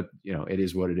it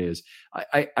is what it is.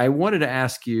 I wanted to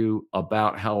ask you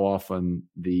about how often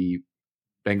the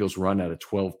Bengals run out of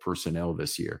 12 personnel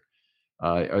this year.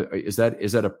 Is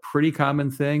that a pretty common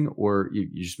thing, or you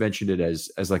just mentioned it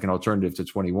as like an alternative to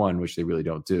 21, which they really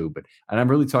don't do? And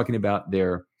I'm really talking about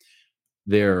their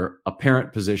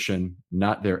apparent position,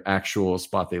 not their actual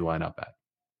spot they line up at.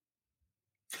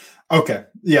 Okay.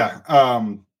 Yeah.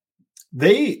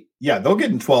 They'll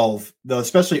get in 12, though,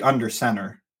 especially under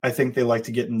center. I think they like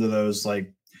to get into those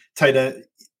like tight end,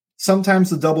 sometimes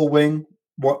the double wing,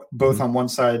 both on one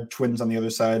side, twins on the other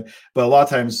side, but a lot of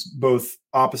times both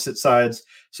opposite sides.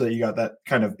 So that you got that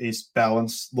kind of ace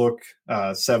balance look,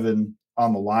 7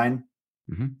 on the line.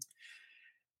 Mm-hmm.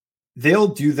 They'll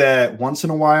do that once in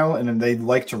a while, and then they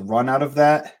like to run out of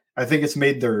that. I think it's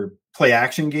made their play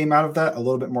action game out of that a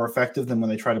little bit more effective than when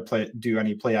they try to do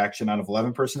any play action out of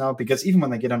 11 personnel, because even when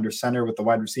they get under center with the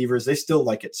wide receivers, they still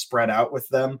like it spread out with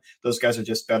them. Those guys are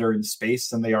just better in space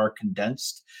than they are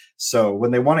condensed. So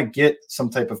when they want to get some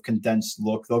type of condensed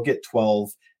look, they'll get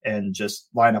 12 and just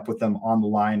line up with them on the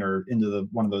line or into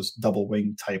one of those double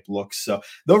wing type looks. So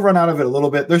they'll run out of it a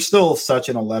little bit. They're still such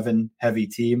an 11 heavy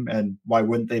team, and why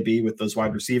wouldn't they be with those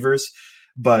wide receivers?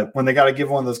 But when they got to give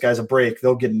one of those guys a break,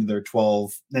 they'll get into their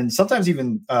 12 and sometimes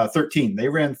even 13. They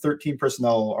ran 13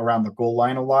 personnel around the goal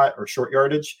line a lot, or short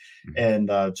yardage. And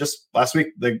just last week,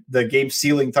 the game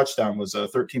sealing touchdown was a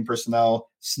 13 personnel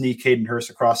sneak Hayden Hurst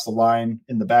across the line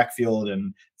in the backfield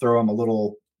and throw him a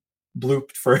little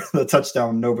bloop for the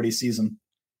touchdown. Nobody sees him.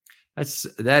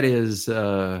 That is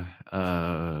an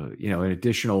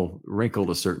additional wrinkle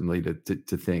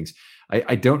to things.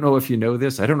 I don't know if you know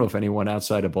this. I don't know if anyone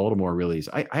outside of Baltimore really is.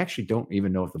 I actually don't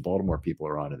even know if the Baltimore people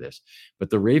are onto this, but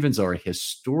the Ravens are a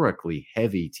historically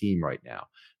heavy team right now.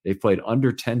 They've played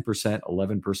under 10%,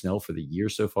 11 personnel for the year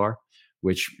so far,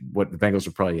 what the Bengals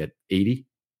are probably at 80.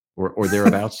 or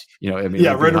thereabouts. I mean, Yeah, it'd be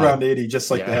right high. around 80, just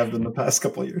like they Yeah. have been the past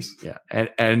couple of years. Yeah,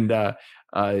 and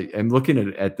I'm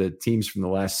looking at the teams from the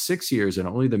last 6 years, and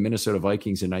only the Minnesota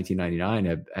Vikings in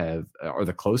 1999 are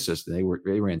the closest. They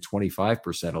ran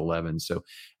 25% 11. So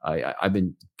I've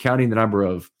been counting the number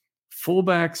of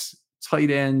fullbacks, tight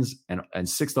ends, and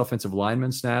sixth offensive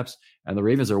lineman snaps, and the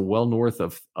Ravens are well north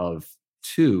of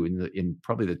 2 in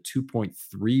probably the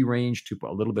 2.3 range,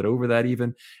 a little bit over that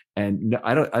even. And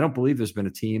I don't believe there's been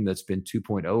a team that's been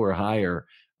 2.0 or higher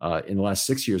in the last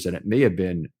 6 years, and it may have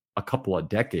been a couple of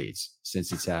decades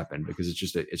since it's happened, because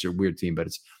it's a weird team, but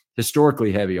it's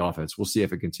historically heavy offense. We'll see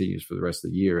if it continues for the rest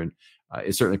of the year, and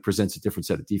it certainly presents a different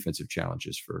set of defensive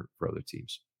challenges for other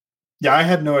teams. Yeah, I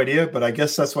had no idea, but I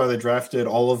guess that's why they drafted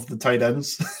all of the tight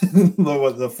ends in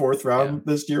the fourth round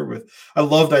this year. I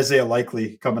loved Isaiah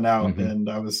Likely coming out, and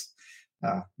I was,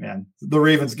 the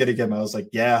Ravens getting him. I was like,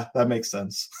 yeah, that makes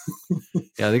sense.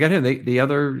 Yeah, they got him. The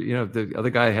other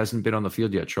guy hasn't been on the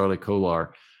field yet, Charlie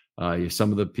Kolar.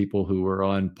 Some of the people who were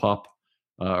on PUP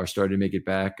are starting to make it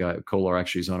back. Kolar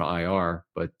actually is on IR,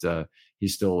 but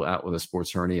he's still out with a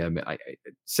sports hernia. I mean,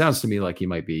 it sounds to me like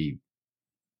he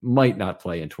might not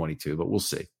play in 22, but we'll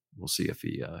see. We'll see if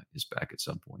he is back at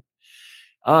some point.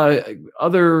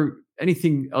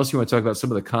 Anything else you want to talk about? Some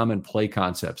of the common play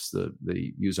concepts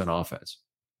they use on offense.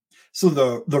 So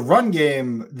the run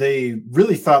game, they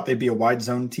really thought they'd be a wide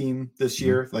zone team this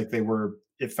year. Like they were,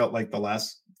 it felt like the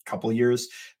last couple years,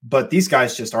 but these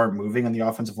guys just aren't moving on the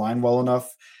offensive line well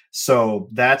enough. So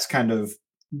that's kind of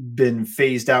been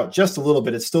phased out just a little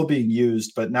bit. It's still being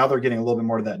used, but now they're getting a little bit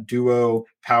more of that duo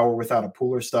power without a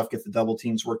pooler stuff, get the double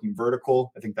teams working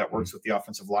vertical. I think that works with the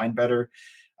offensive line better.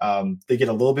 They get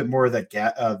a little bit more of that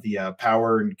the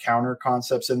power and counter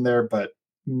concepts in there, but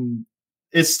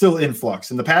it's still in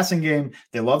flux. In the passing game,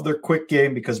 they love their quick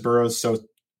game because Burrow's so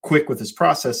quick with his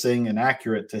processing and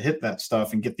accurate to hit that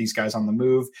stuff and get these guys on the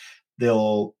move.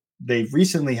 They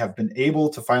recently have been able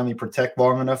to finally protect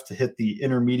long enough to hit the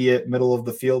intermediate middle of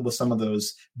the field with some of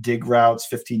those dig routes,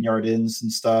 15-yard ins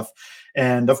and stuff.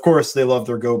 And of course, they love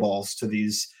their go balls to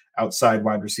these outside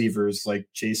wide receivers like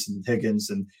Jason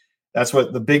Higgins. And that's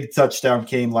what the big touchdown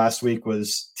came last week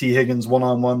was T. Higgins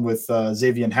one-on-one with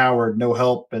Xavier Howard, no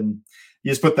help. And you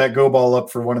just put that go ball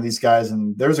up for one of these guys,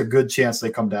 and there's a good chance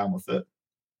they come down with it.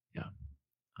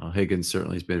 Yeah. Higgins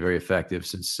certainly has been very effective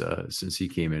since he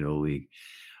came into the league.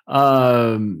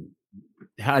 How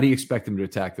do you expect them to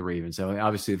attack the Ravens? I mean,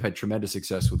 obviously they've had tremendous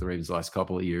success with the Ravens the last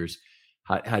couple of years.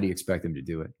 How do you expect them to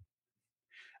do it?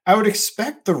 I would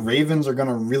expect the Ravens are going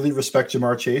to really respect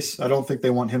Jamar Chase. I don't think they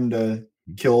want him to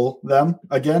kill them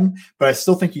again, but I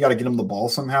still think you got to get him the ball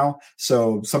somehow.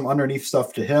 So some underneath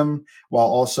stuff to him, while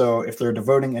also if they're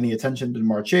devoting any attention to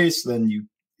Jamar Chase, then you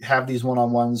have these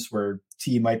one-on-ones where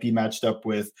T might be matched up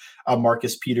with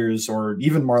Marcus Peters or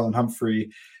even Marlon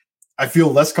Humphrey. I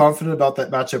feel less confident about that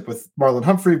matchup with Marlon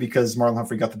Humphrey because Marlon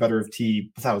Humphrey got the better of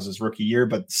T. That was his rookie year,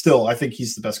 but still, I think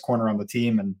he's the best corner on the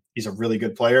team and he's a really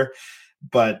good player.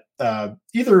 But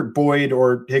either Boyd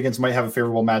or Higgins might have a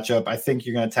favorable matchup. I think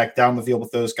you're going to attack down the field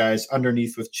with those guys,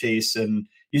 underneath with Chase, and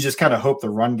you just kind of hope the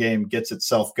run game gets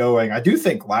itself going. I do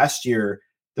think last year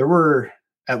there were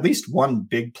at least one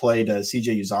big play to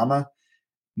CJ Uzomah.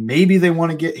 Maybe they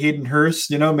want to get Hayden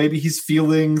Hurst, maybe he's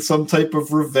feeling some type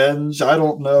of revenge. I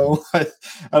don't know. I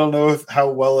don't know how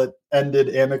well it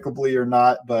ended amicably or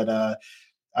not, but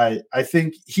I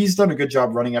think he's done a good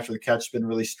job running after the catch, been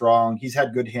really strong. He's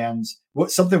had good hands.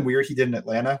 Something weird he did in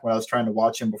Atlanta when I was trying to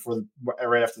watch him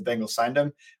right after the Bengals signed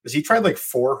him was he tried like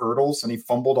 4 hurdles and he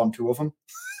fumbled on 2 of them.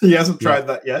 He hasn't tried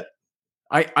that yet.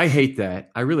 I hate that.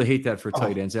 I really hate that for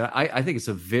tight ends. And I think it's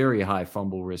a very high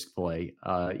fumble risk play,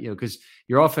 because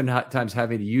you're oftentimes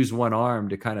having to use one arm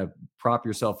to kind of prop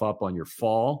yourself up on your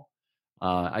fall.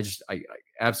 I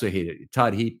absolutely hate it.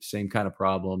 Todd Heap, same kind of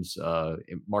problems.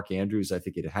 Mark Andrews, I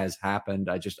think it has happened.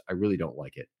 I really don't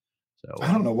like it. So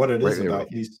I don't know what it is about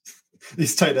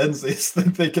these tight ends. They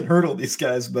think they can hurdle these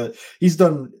guys, but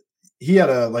he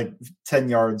had a 10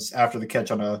 yards after the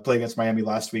catch on a play against Miami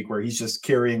last week where he's just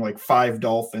carrying like 5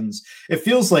 Dolphins. It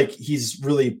feels like he's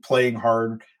really playing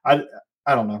hard. I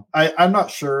don't know. I'm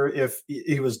not sure if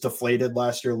he was deflated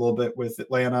last year a little bit with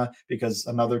Atlanta because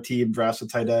another team drafts a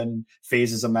tight end,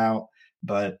 phases him out.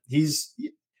 But he's,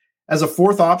 as a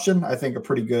 4th option, I think a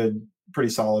pretty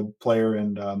solid player.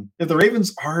 And if the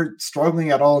Ravens are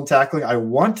struggling at all in tackling, I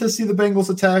want to see the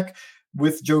Bengals attack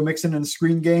with Joe Mixon in a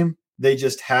screen game. They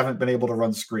just haven't been able to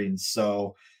run screens.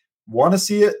 So want to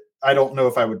see it. I don't know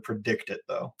if I would predict it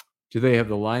though. Do they have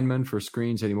the linemen for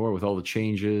screens anymore with all the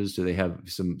changes? Do they have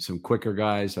some quicker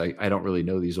guys? I don't really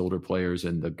know these older players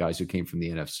and the guys who came from the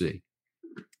NFC.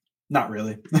 Not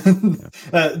really.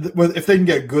 If they can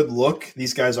get a good look,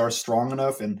 these guys are strong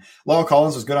enough. And La'el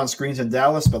Collins was good on screens in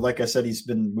Dallas, but like I said, he's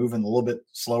been moving a little bit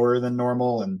slower than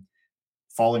normal and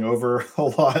falling over a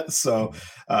lot. So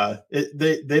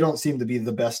they don't seem to be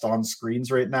the best on screens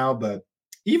right now. But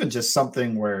even just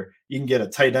something where you can get a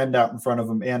tight end out in front of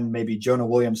them and maybe Jonah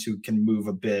Williams who can move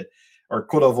a bit, or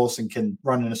Cordell Volson can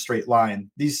run in a straight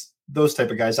line. Those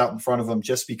type of guys out in front of them,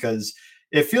 just because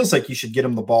it feels like you should get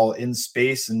him the ball in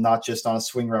space and not just on a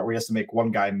swing route where he has to make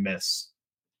one guy miss.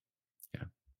 Yeah.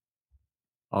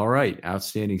 All right.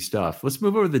 Outstanding stuff. Let's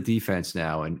move over to the defense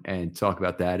now and talk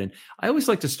about that. And I always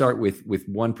like to start with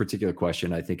one particular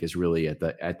question I think is really at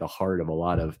the heart of a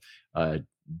lot of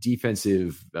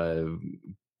defensive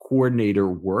coordinator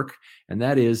work. And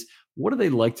that is, what do they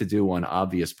like to do on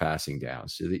obvious passing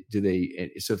downs? So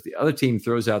if the other team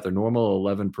throws out their normal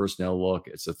 11 personnel look,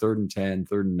 it's a 3rd and 10,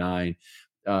 3rd and 9.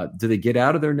 Do they get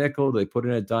out of their nickel? Do they put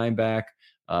in a dime back?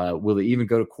 Will they even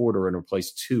go to quarter and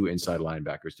replace 2 inside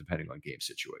linebackers depending on game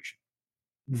situation?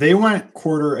 They went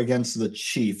quarter against the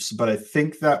Chiefs, but I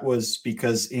think that was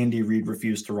because Andy Reid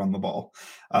refused to run the ball.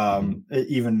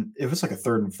 It was like a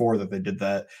 3rd and 4 that they did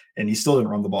that, and he still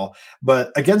didn't run the ball.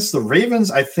 But against the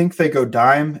Ravens, I think they go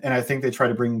dime, and I think they try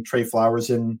to bring Trey Flowers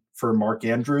in for Mark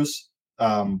Andrews.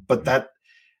 But that,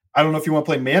 I don't know if you want to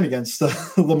play man against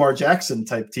the Lamar Jackson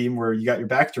type team where you got your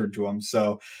back turned to them.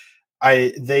 So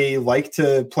they like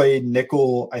to play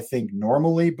nickel, I think,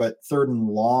 normally, but 3rd and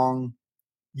long,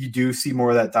 you do see more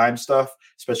of that dime stuff,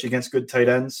 especially against good tight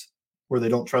ends where they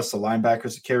don't trust the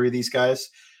linebackers to carry these guys.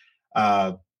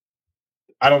 I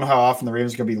don't know how often the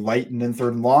Ravens are going to be light and in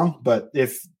 3rd and long, but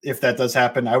if that does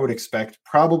happen, I would expect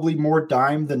probably more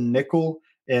dime than nickel,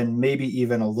 and maybe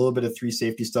even a little bit of 3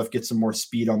 safety stuff, get some more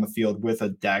speed on the field with a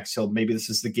Dax Hill. Maybe this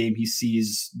is the game he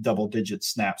sees double-digit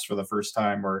snaps for the first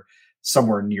time or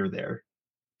somewhere near there.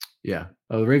 Yeah.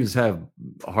 The Ravens have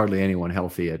hardly anyone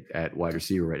healthy at wide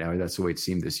receiver right now. That's the way it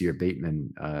seemed this year.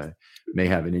 Bateman may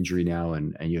have an injury now,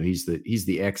 and he's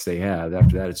the X they have.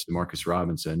 After that, it's Demarcus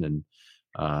Robinson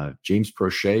and James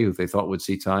Prochet, who they thought would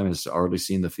see time, has hardly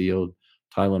seen the field.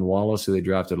 Tylan Wallace, who they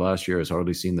drafted last year, has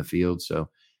hardly seen the field. So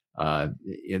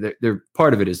they're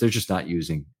part of it is they're just not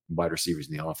using wide receivers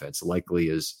in the offense. Likely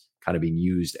is kind of being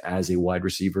used as a wide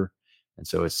receiver, and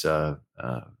so it's there's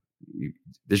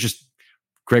just.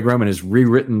 Greg Roman has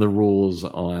rewritten the rules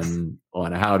on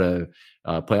how to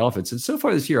play offense. And so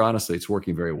far this year, honestly, it's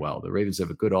working very well. The Ravens have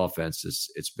a good offense.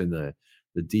 It's been the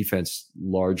defense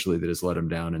largely that has let them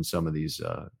down in some of these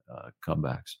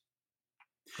comebacks.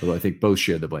 Although I think both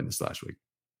shared the blame this last week.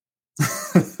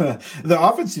 The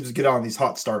offense seems to get on these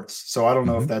hot starts. So I don't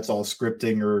know if that's all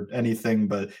scripting or anything,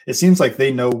 but it seems like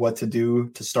they know what to do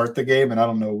to start the game. And I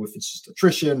don't know if it's just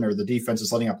attrition or the defense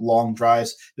is letting up long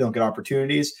drives. They don't get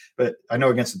opportunities. But I know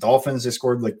against the Dolphins, they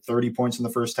scored like 30 points in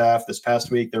the first half. This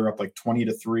past week, they were up like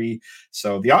 20-3.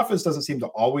 So the offense doesn't seem to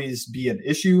always be an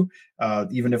issue,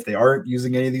 even if they aren't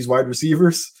using any of these wide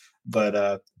receivers.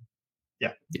 But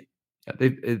yeah.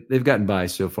 They've gotten by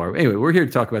so far. Anyway, we're here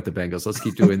to talk about the Bengals. Let's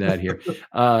keep doing that here.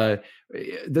 On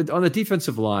the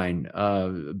defensive line,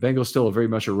 Bengals still very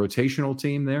much a rotational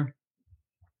team there.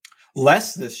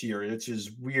 Less this year, which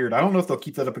is weird. I don't know if they'll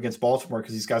keep that up against Baltimore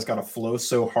because these guys got to flow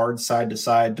so hard side to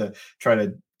side to try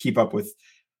to keep up with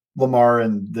Lamar.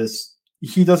 And this,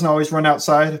 he doesn't always run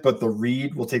outside, but the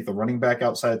Reed will take the running back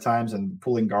outside at times and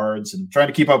pulling guards and trying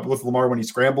to keep up with Lamar when he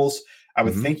scrambles. I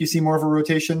would think you see more of a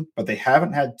rotation, but they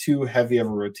haven't had too heavy of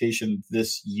a rotation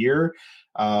this year.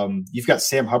 You've got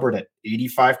Sam Hubbard at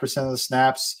 85% of the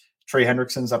snaps. Trey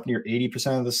Hendrickson's up near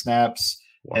 80% of the snaps.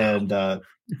 Wow. And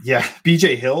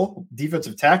BJ Hill,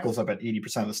 defensive tackle's up at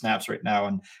 80% of the snaps right now.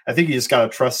 And I think you just got to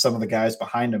trust some of the guys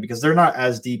behind them because they're not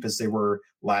as deep as they were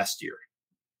last year.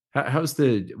 What's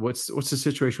the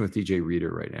situation with DJ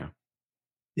Reader right now?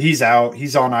 He's out.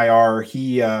 He's on IR.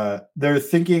 They're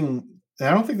thinking. I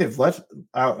don't think they've let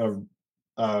out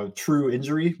a true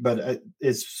injury, but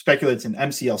it's speculated an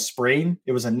MCL sprain.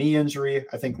 It was a knee injury,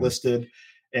 I think, listed,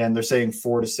 and they're saying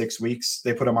 4 to 6 weeks.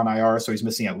 They put him on IR, so he's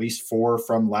missing at least 4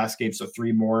 from last game, so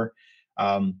 3 more.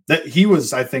 That he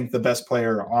was, I think, the best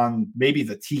player on maybe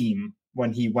the team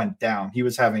when he went down. He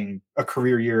was having a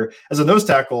career year as a nose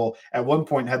tackle. At one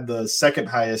point, had the second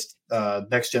highest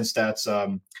next gen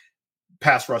stats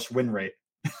pass rush win rate.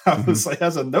 I was like,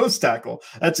 as a nose tackle,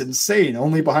 that's insane.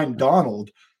 Only behind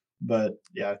Donald. But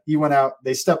yeah, he went out.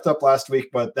 They stepped up last week,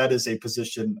 but that is a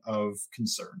position of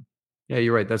concern. Yeah,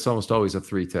 you're right. That's almost always a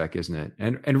 3-tech, isn't it?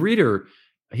 And Reader,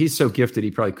 he's so gifted.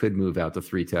 He probably could move out to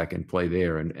 3-tech and play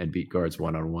there and beat guards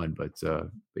one-on-one. But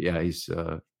yeah, he's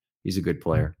a good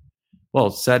player. Well,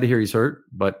 sad to hear he's hurt,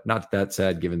 but not that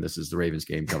sad given this is the Ravens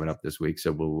game coming up this week.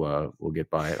 So we'll get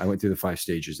by it. I went through the 5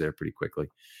 stages there pretty quickly.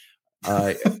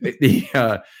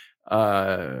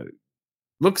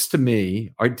 Looks to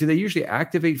me, do they usually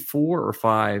activate 4 or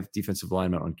 5 defensive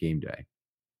linemen on game day?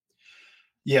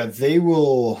 Yeah, they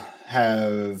will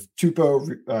have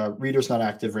Tupou. Reader's not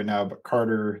active right now, but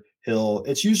Carter, Hill.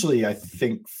 It's usually, I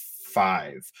think,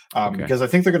 5 because I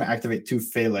think they're going to activate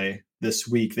Tufele this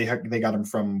week. They got him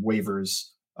from waivers.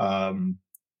 I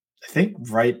think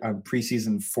right on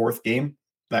preseason 4th game,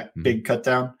 that big cut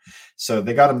down. So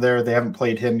they got him there. They haven't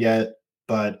played him yet,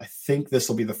 but I think this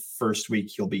will be the first week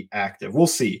he'll be active. We'll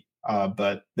see.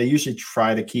 But they usually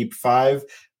try to keep 5,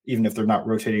 even if they're not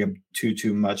rotating him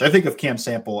too much. I think of Cam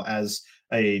Sample as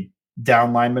a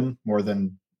down lineman more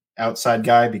than outside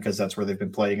guy because that's where they've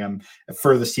been playing him. The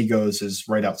furthest he goes is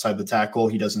right outside the tackle.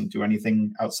 He doesn't do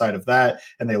anything outside of that,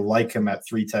 and they like him at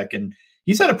 3 tech. And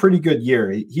he's had a pretty good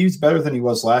year. He's better than he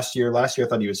was last year. Last year I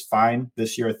thought he was fine.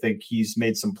 This year I think he's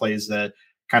made some plays that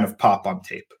kind of pop on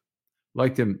tape.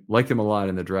 Liked him a lot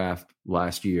in the draft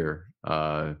last year.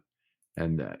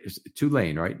 It's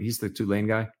Tulane, right? He's the Tulane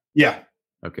guy? Yeah.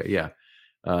 Okay, yeah.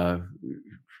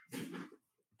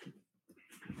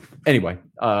 Anyway,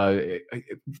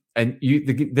 and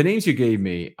the names you gave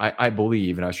me, I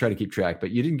believe, and I was trying to keep track,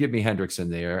 but you didn't give me Hendrickson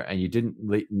there, and you didn't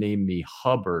name me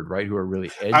Hubbard, right? Who are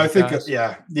really edge guys?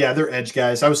 Yeah, they're edge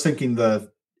guys. I was thinking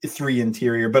the 3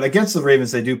 interior, but against the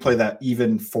Ravens, they do play that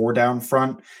even 4 down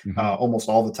front almost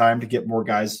all the time to get more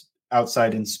guys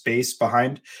outside in space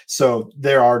behind. So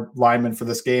there are linemen for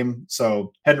this game.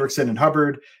 So Hendrickson and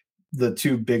Hubbard, the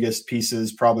 2 biggest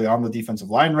pieces probably on the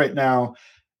defensive line right now.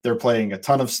 They're playing a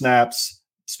ton of snaps,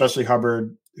 especially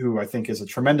Hubbard, who I think is a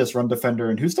tremendous run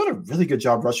defender and who's done a really good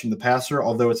job rushing the passer,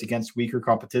 although it's against weaker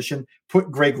competition.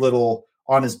 Put Greg Little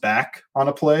on his back on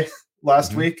a play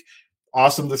last week.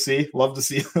 Awesome to see. Love to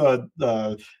see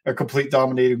a complete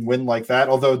dominating win like that.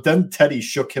 Although then Teddy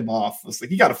shook him off. It's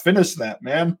like, you got to finish that,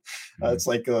 man. It's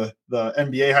like the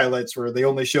NBA highlights where they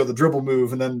only show the dribble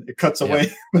move and then it cuts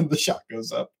away when the shot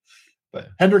goes up. But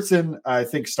Hendrickson, I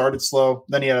think, started slow.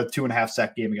 Then he had a 2.5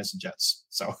 sack game against the Jets.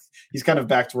 So he's kind of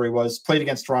back to where he was. Played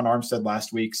against Teron Armstead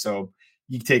last week. So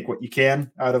you take what you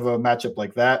can out of a matchup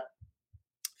like that.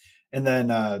 And then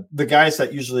the guys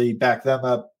that usually back them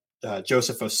up,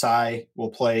 Joseph Osai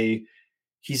will play.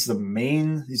 He's like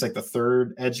the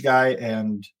 3rd edge guy.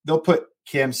 And they'll put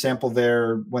Cam Sample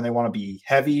there when they want to be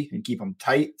heavy and keep him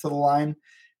tight to the line.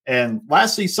 And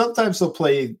lastly, sometimes they'll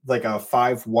play like a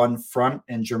 5-1 front,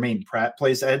 and Jermaine Pratt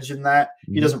plays edge in that.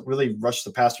 He doesn't really rush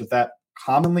the passer that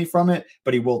commonly from it,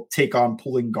 but he will take on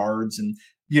pulling guards and,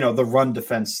 the run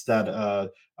defense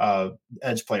that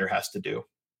edge player has to do.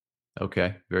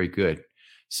 Okay, very good.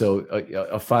 So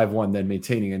a 5-1, then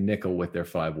maintaining a nickel with their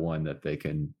 5-1 that they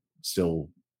can still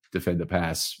defend the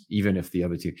pass, even if the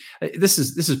other team. This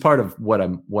is part of what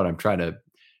I'm trying to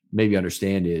maybe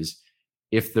understand is,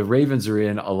 if the Ravens are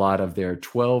in a lot of their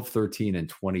 12, 13, and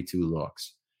 22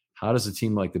 looks, how does a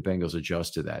team like the Bengals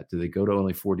adjust to that? Do they go to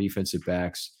only 4 defensive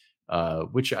backs,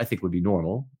 which I think would be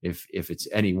normal if it's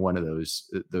any one of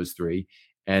those 3?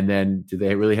 And then do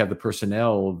they really have the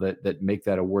personnel that make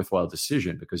that a worthwhile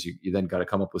decision? Because you then got to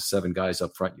come up with 7 guys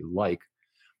up front you like.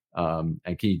 And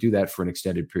can you do that for an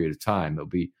extended period of time? It'll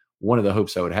be one of the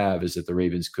hopes I would have is that the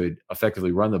Ravens could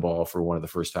effectively run the ball for one of the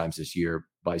first times this year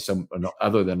by some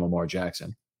other than Lamar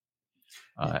Jackson.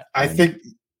 I think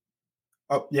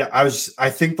the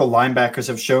linebackers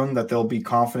have shown that they'll be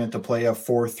confident to play a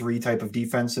 4-3 type of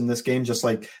defense in this game, just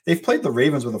like they've played the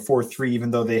Ravens with a 4-3,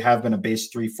 even though they have been a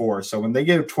base 3-4. So when they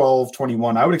get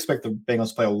 12-21, I would expect the Bengals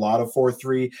to play a lot of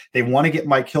 4-3. They want to get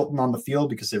Mike Hilton on the field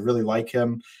because they really like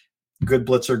him. Good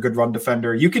blitzer, good run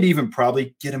defender. You could even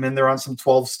probably get him in there on some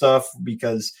 12 stuff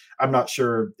because I'm not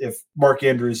sure if Mark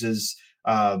Andrews is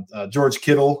George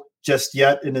Kittle just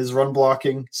yet in his run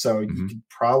blocking. So you could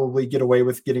probably get away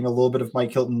with getting a little bit of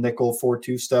Mike Hilton nickel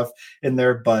 4-2 stuff in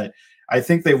there. But I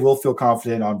think they will feel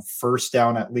confident on first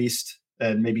down at least,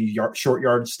 and maybe short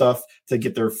yard stuff to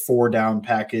get their 4-down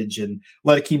package and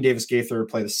let Akeem Davis-Gaither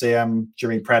play the Sam,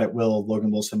 Jermaine Pratt at will,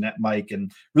 Logan Wilson at Mike,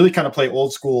 and really kind of play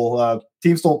old school.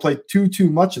 Teams don't play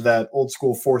too much of that old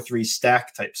school 4-3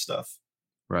 stack type stuff.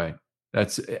 Right.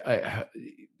 That's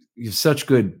you have such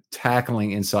good tackling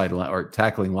inside or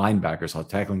tackling linebackers, or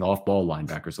tackling off ball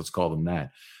linebackers. Let's call them that.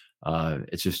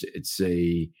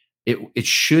 It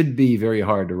should be very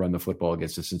hard to run the football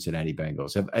against the Cincinnati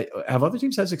Bengals. Have other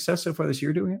teams had success so far this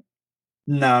year doing it?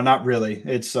 No, not really.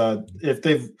 It's if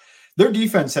they've their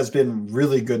defense has been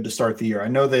really good to start the year. I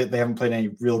know they haven't played any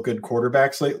real good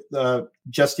quarterbacks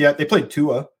just yet. They played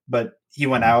Tua, but he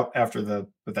went out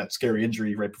with that scary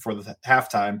injury right before the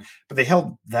halftime. But they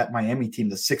held that Miami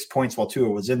team to 6 points while Tua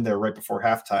was in there right before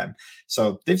halftime.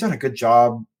 So they've done a good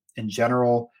job in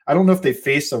general. I don't know if they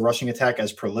faced a rushing attack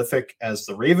as prolific as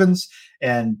the Ravens,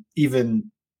 and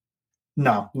even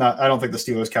I don't think the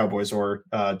Steelers, Cowboys, or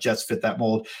Jets fit that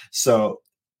mold. So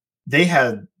they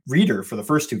had Reader for the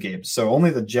first 2 games. So only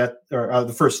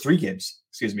the first 3 games,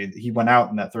 excuse me. He went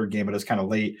out in that third game, but it was kind of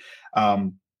late.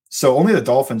 So only the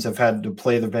Dolphins have had to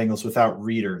play the Bengals without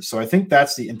Reader. So I think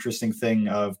that's the interesting thing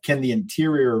of, can the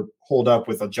interior hold up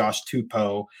with a Josh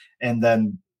Tupou and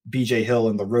then BJ Hill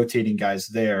and the rotating guys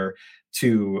there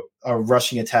to a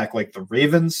rushing attack like the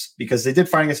Ravens, because they did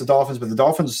fine against the Dolphins, but the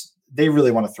Dolphins, they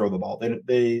really want to throw the ball.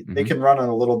 They can run it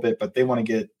a little bit, but they want to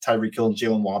get Tyreek Hill and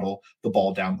Jalen Waddle the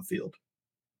ball down the field.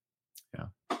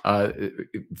 Yeah.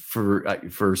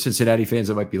 For Cincinnati fans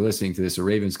that might be listening to this, the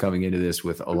Ravens coming into this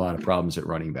with a lot of problems at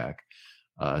running back.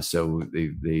 So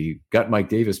they got Mike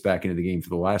Davis back into the game for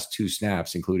the last 2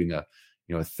 snaps, including a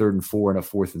 3rd and 4 and a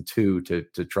 4th and 2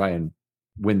 to try and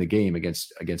win the game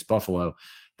against Buffalo.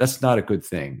 That's not a good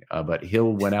thing. But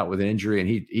Hill went out with an injury, and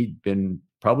he'd been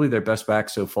probably their best back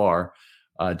so far.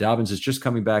 Dobbins is just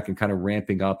coming back and kind of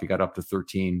ramping up. He got up to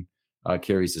 13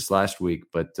 carries this last week,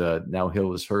 but now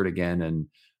Hill is hurt again, and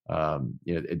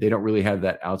they don't really have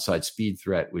that outside speed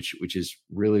threat, which is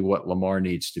really what Lamar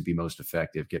needs to be most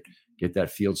effective. Get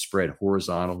that field spread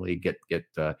horizontally. Get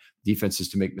defenses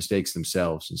to make mistakes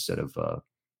themselves instead of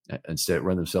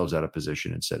run themselves out of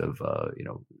position instead of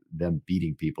them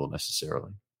beating people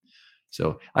necessarily.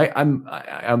 So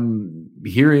I'm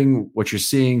hearing what you're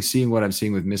seeing what I'm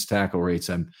seeing with missed tackle rates.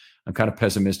 I'm kind of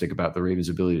pessimistic about the Ravens'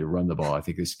 ability to run the ball. I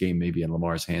think this game may be in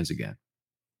Lamar's hands again.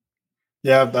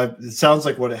 Yeah, it sounds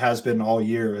like what it has been all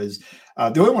year. Is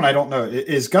the only one I don't know,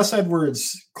 is Gus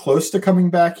Edwards close to coming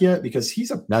back yet? Because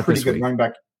he's a pretty good running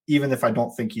back, even if I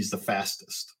don't think he's the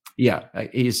fastest. Yeah,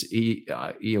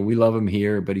 we love him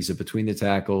here, but he's a between the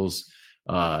tackles,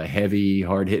 heavy,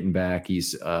 hard hitting back.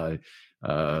 He's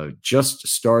just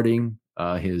starting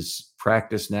his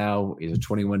practice now. Is a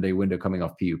 21-day window coming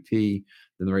off PUP.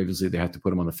 Then the Ravens either have to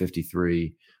put him on the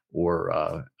 53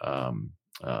 or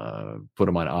put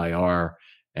him on IR,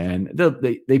 and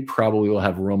they probably will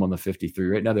have room on the 53.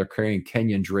 Right now they're carrying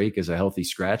Kenyon Drake as a healthy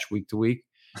scratch week to week.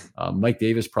 Mike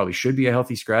Davis probably should be a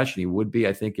healthy scratch, and he would be,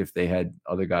 I think, if they had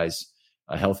other guys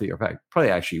healthy, or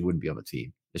probably actually wouldn't be on the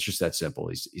team. It's just that simple.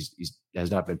 He's has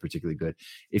not been particularly good.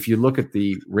 If you look at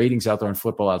the ratings out there on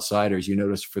Football Outsiders, you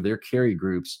notice for their carry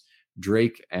groups,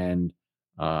 Drake and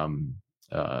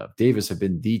Davis have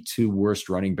been the 2 worst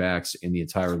running backs in the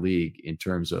entire league in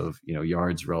terms of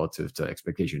yards relative to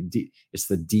expectation. It's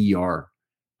the DR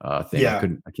thing. Yeah.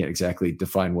 I can't exactly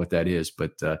define what that is,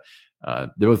 but they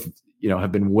both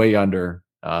have been way under.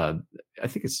 I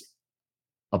think it's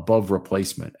above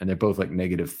replacement, and they're both like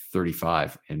negative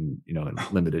 35 in in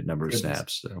limited number of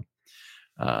snaps. So,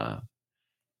 all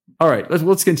right,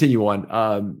 let's continue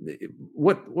on.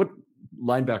 What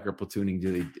linebacker platooning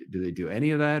do they do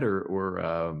any of that,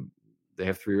 or they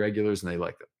have 3 regulars and they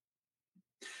like them?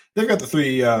 They've got the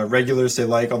 3 regulars they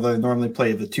like, although they normally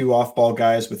play the 2 off-ball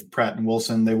guys with Pratt and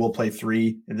Wilson. They will play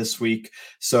 3 this week.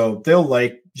 So they'll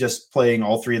like just playing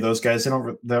all 3 of those guys. I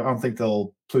don't think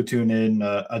they'll platoon in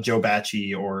a Joe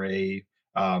Bacci or a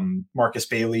Marcus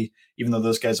Bailey, even though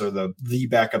those guys are the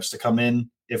backups to come in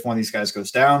if one of these guys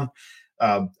goes down.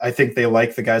 I think they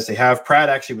like the guys they have. Pratt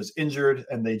actually was injured,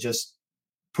 and they just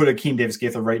put Akeem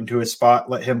Davis-Gaither right into his spot,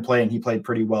 let him play, and he played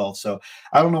pretty well. So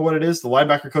I don't know what it is. The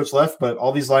linebacker coach left, but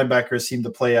all these linebackers seem to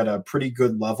play at a pretty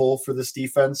good level for this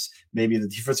defense. Maybe the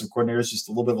defensive coordinator is just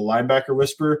a little bit of a linebacker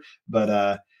whisperer,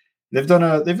 but they've done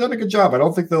a good job. I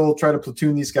don't think they'll try to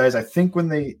platoon these guys. I think when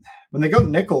they go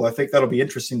nickel, I think that'll be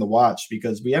interesting to watch,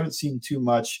 because we haven't seen too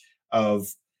much of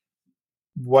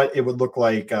what it would look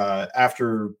like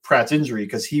after Pratt's injury,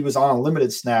 because he was on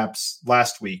limited snaps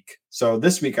last week. So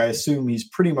this week, I assume he's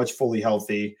pretty much fully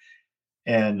healthy,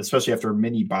 and especially after a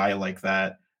mini bye like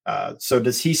that. So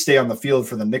does he stay on the field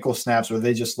for the nickel snaps, or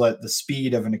they just let the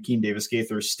speed of an Akeem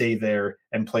Davis-Gaither stay there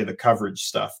and play the coverage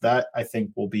stuff? That I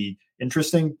think will be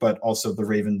interesting, but also the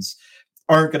Ravens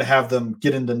aren't going to have them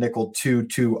get into nickel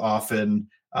too often,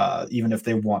 even if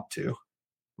they want to.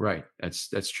 Right.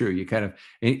 That's true. You kind of,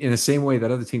 in the same way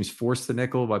that other teams force the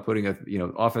nickel by putting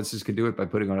offenses can do it by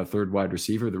putting on a 3rd wide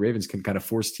receiver. The Ravens can kind of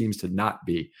force teams to not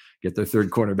get their 3rd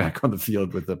cornerback on the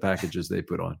field with the packages they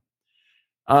put on.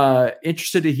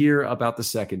 Interested to hear about the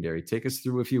secondary. Take us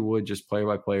through, if you would, just player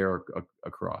by player or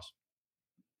across.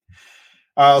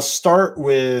 I'll start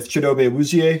with Chidobe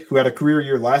Awuzie, who had a career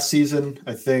year last season.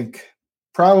 I think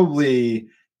probably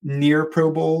near Pro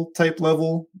Bowl type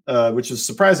level, which is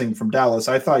surprising from Dallas.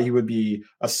 I thought he would be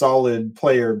a solid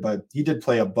player, but he did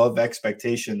play above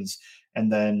expectations.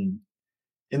 And then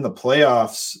in the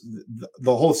playoffs,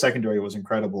 the whole secondary was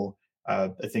incredible.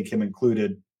 I think him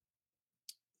included.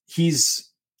 He's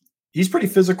pretty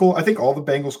physical. I think all the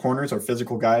Bengals corners are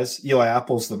physical guys. Eli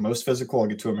Apple's the most physical. I'll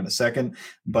get to him in a second.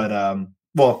 But,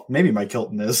 well, maybe Mike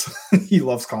Hilton is. He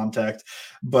loves contact.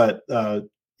 But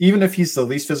even if he's the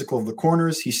least physical of the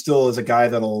corners, he still is a guy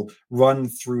that'll run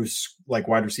through like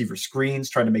wide receiver screens,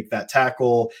 trying to make that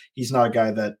tackle. He's not a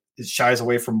guy that shies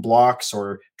away from blocks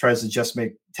or tries to just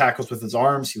make tackles with his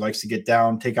arms. He likes to get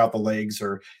down, take out the legs,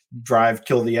 or drive,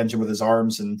 kill the engine with his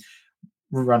arms and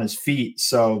run his feet.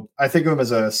 So I think of him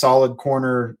as a solid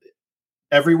corner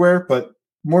everywhere, but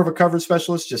more of a coverage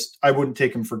specialist. Just I wouldn't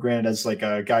take him for granted as like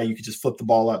a guy you could just flip the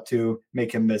ball up to,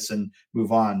 make him miss and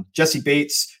move on. Jesse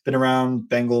Bates, been around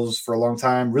Bengals for a long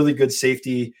time. Really good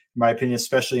safety, in my opinion,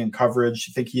 especially in coverage.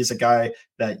 I think he's a guy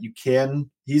that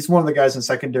he's one of the guys in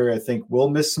secondary I think will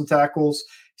miss some tackles.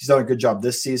 He's done a good job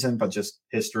this season, but just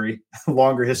history,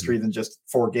 longer history than just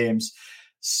 4 games.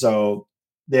 So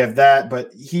they have that,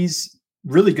 but he's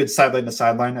really good sideline to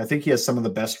sideline. I think he has some of the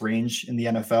best range in the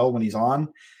NFL when he's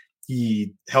on.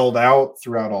 He held out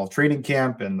throughout all training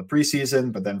camp and the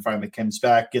preseason, but then finally comes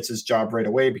back, gets his job right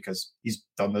away because he's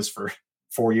done this for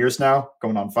 4 years now,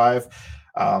 going on 5.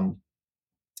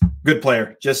 Good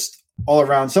player, just all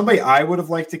around. Somebody I would have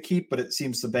liked to keep, but it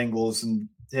seems the Bengals and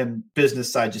him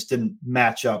business side just didn't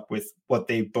match up with what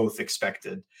they both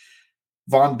expected.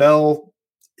 Von Bell,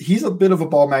 he's a bit of a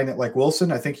ball magnet like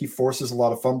Wilson. I think he forces a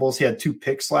lot of fumbles. He had 2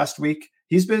 picks last week.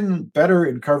 He's been better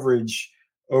in coverage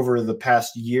over the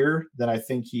past year than I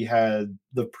think he had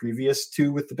the previous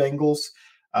 2 with the Bengals.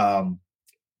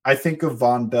 I think of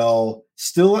Von Bell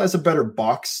still as a better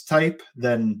box type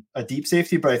than a deep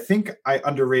safety, but I think I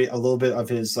underrate a little bit of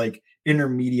his like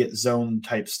intermediate zone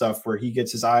type stuff where he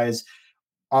gets his eyes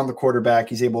on the quarterback.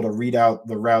 He's able to read out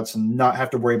the routes and not have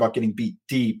to worry about getting beat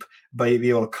deep, but be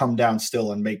able to come down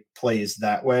still and make plays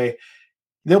that way.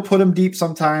 They'll put him deep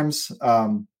sometimes.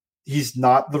 He's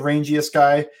not the rangiest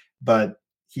guy, but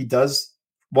he does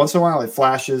once in a while it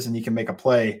flashes and he can make a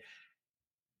play.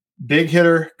 Big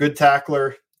hitter, good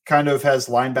tackler, kind of has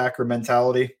linebacker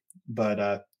mentality,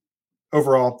 but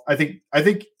overall, I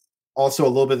think also a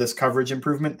little bit of this coverage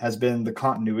improvement has been the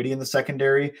continuity in the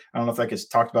secondary. I don't know if that gets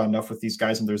talked about enough with these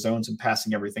guys in their zones and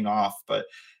passing everything off, but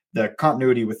the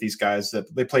continuity with these guys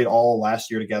that they played all last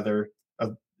year together.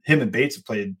 Him and Bates have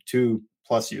played 2+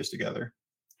 years together.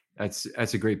 That's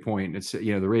a great point. It's,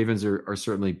 the Ravens are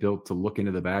certainly built to look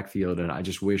into the backfield, and I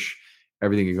just wish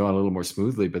everything had gone a little more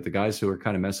smoothly. But the guys who are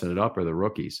kind of messing it up are the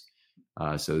rookies.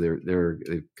 So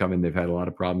they've come in. They've had a lot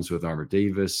of problems with Armour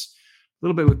Davis, a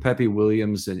little bit with Pepe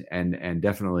Williams, and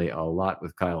definitely a lot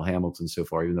with Kyle Hamilton so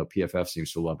far. Even though PFF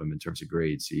seems to love him in terms of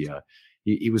grades,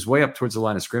 he was way up towards the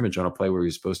line of scrimmage on a play where he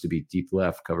was supposed to be deep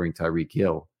left covering Tyreek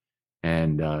Hill,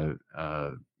 and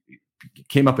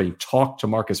came up and he talked to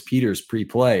Marcus Peters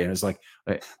pre-play, and it's like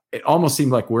it almost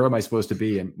seemed like, where am I supposed to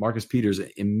be? And Marcus Peters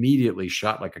immediately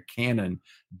shot like a cannon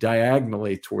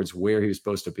diagonally towards where he was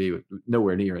supposed to be,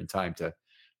 nowhere near in time to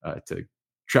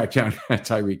track down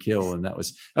Tyreek Hill, and that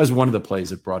was one of the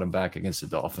plays that brought him back against the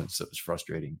Dolphins. That was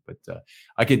frustrating, but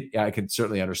I could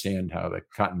certainly understand how the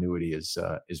continuity is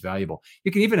valuable.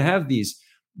 You can even have these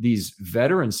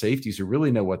veteran safeties who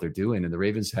really know what they're doing, and the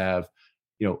Ravens have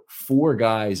 3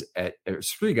 guys at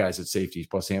safety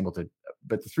plus Hamilton,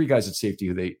 but the 3 guys at safety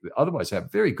who they otherwise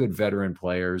have very good veteran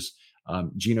players.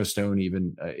 Geno Stone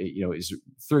even is a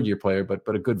 3rd-year player, but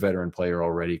a good veteran player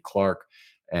already. Clark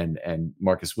and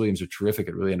Marcus Williams are terrific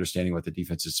at really understanding what the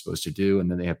defense is supposed to do. And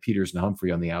then they have Peters and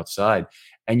Humphrey on the outside.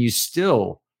 And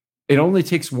it only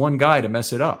takes one guy to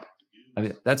mess it up. I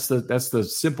mean, that's the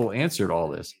simple answer to all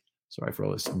this. Sorry for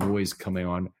all this noise coming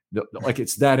on. Like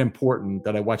it's that important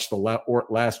that I watched the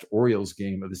last Orioles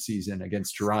game of the season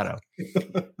against Toronto.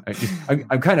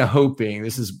 I'm kind of hoping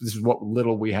this is what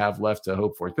little we have left to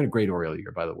hope for. It's been a great Oriole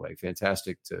year, by the way.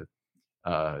 Fantastic to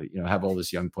have all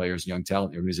this young players, young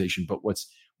talent in the organization. But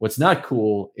what's not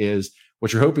cool is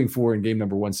what you're hoping for in game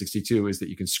number 162 is that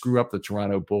you can screw up the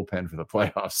Toronto bullpen for the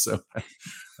playoffs. So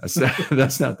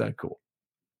that's not that cool.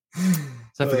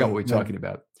 So I forgot what we're talking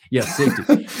about. Yeah,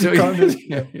 safety. So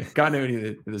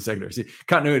continuity in the secondary. See,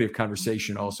 continuity of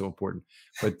conversation also important.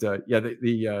 But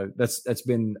that's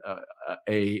been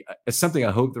it's something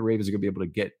I hope the Ravens are going to be able to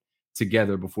get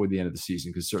together before the end of the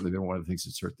season, because it's certainly been one of the things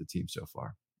that's hurt the team so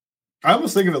far. I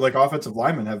almost think of it like offensive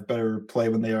linemen have better play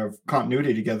when they have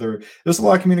continuity together. There's a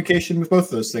lot of communication with both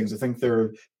of those things. I think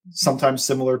they're sometimes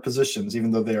similar positions,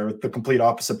 even though they are the complete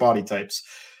opposite body types.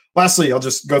 Lastly, I'll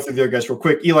just go through the other guys real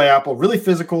quick. Eli Apple, really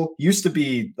physical, used to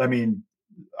be,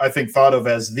 I think thought of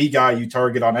as the guy you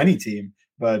target on any team,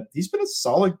 but he's been a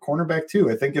solid cornerback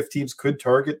too. I think if teams could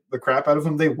target the crap out of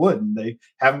him, they would, and they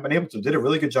haven't been able to. Did a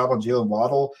really good job on Jalen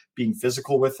Waddle, being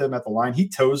physical with him at the line. He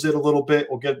toes it a little bit.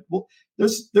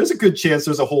 There's a good chance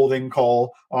there's a holding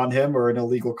call on him or an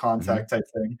illegal contact type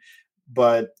thing.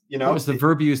 But, what was the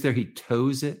verb used there? He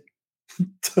toes it?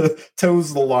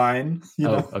 Toes the line.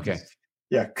 Okay.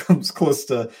 Yeah, comes close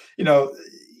to,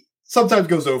 sometimes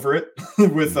goes over it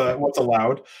with what's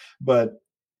allowed. But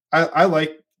I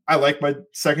like my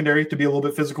secondary to be a little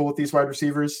bit physical with these wide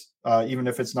receivers, even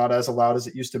if it's not as allowed as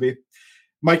it used to be.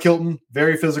 Mike Hilton,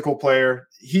 very physical player.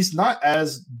 He's not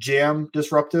as jam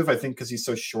disruptive, I think, because he's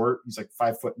so short. He's like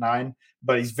 5'9",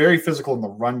 but he's very physical in the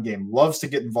run game. Loves to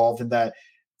get involved in that.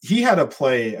 He had a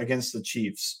play against the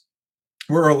Chiefs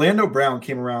where Orlando Brown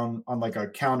came around on like a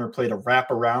counter play to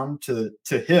wrap around to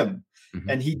him,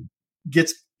 and he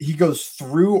goes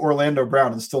through Orlando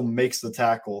Brown and still makes the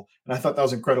tackle. And I thought that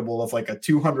was incredible, of like a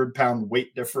 200-pound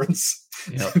weight difference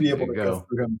to be able to go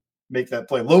through him, make that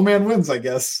play. Low man wins, I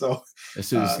guess. So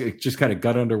it just kind of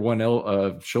got under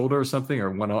one shoulder or something, or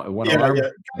one arm. Yeah,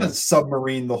 kind of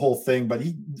submarine the whole thing. But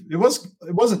it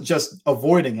wasn't just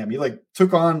avoiding him. He like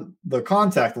took on the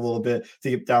contact a little bit to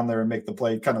get down there and make the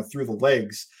play, kind of through the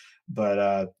legs.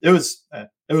 But it was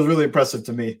really impressive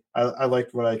to me. I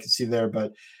liked what I could see there.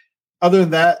 But other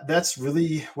than that, that's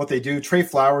really what they do. Trey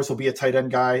Flowers will be a tight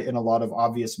end guy in a lot of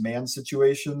obvious man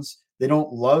situations. They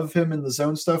don't love him in the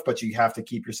zone stuff, but you have to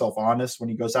keep yourself honest when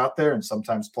he goes out there and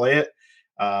sometimes play it.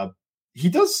 He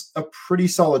does a pretty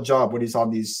solid job when he's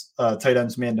on these tight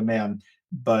ends man-to-man,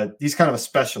 but he's kind of a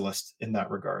specialist in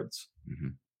that regards. Mm-hmm.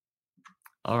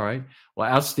 All right. Well,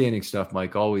 outstanding stuff,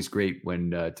 Mike. Always great when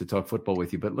to talk football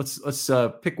with you. But let's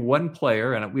pick one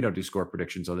player, and we don't do score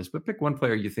predictions on this, but pick one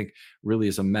player you think really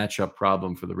is a matchup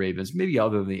problem for the Ravens. Maybe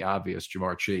other than the obvious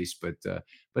Jamar Chase, but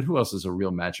who else is a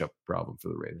real matchup problem for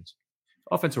the Ravens,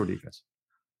 offense or defense?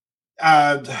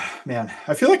 Man,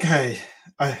 I feel like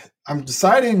I'm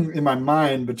deciding in my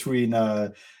mind between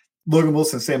Logan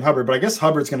Wilson and Sam Hubbard, but I guess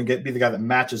Hubbard's going to be the guy that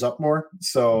matches up more.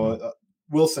 So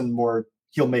Wilson more.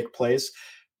 He'll make plays.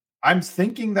 I'm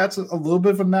thinking that's a little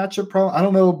bit of a matchup problem. I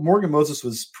don't know. Morgan Moses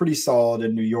was pretty solid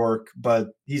in New York,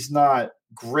 but he's not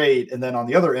great. And then on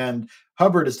the other end,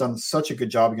 Hubbard has done such a good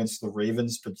job against the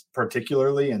Ravens,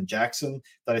 particularly in Jackson,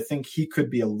 that I think he could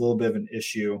be a little bit of an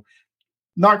issue.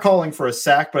 Not calling for a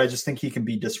sack, but I just think he can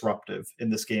be disruptive in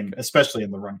this game, especially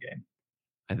in the run game.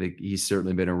 I think he's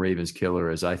certainly been a Ravens killer,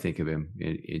 as I think of him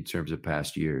in terms of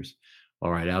past years.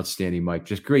 All right. Outstanding, Mike.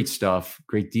 Just great stuff.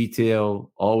 Great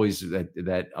detail. Always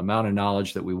that amount of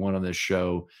knowledge that we want on this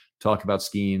show. Talk about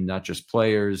scheme, not just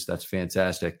players. That's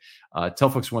fantastic. Tell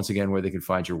folks once again where they can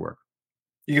find your work.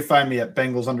 You can find me at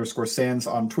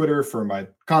Bengals_Sands on Twitter for my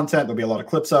content. There'll be a lot of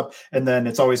clips up. And then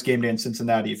it's always Game Day in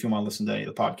Cincinnati if you want to listen to any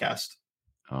of the podcast.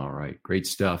 All right. Great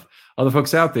stuff. Other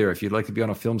folks out there, if you'd like to be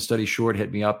on a film study short,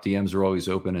 hit me up. DMs are always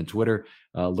open on Twitter.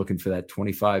 Looking for that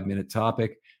 25-minute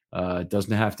topic. It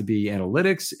doesn't have to be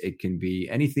analytics. It can be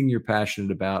anything you're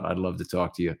passionate about. I'd love to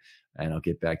talk to you, and I'll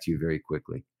get back to you very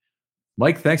quickly.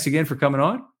 Mike, thanks again for coming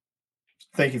on.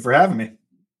 Thank you for having me.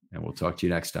 And we'll talk to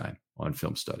you next time on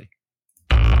Film Study.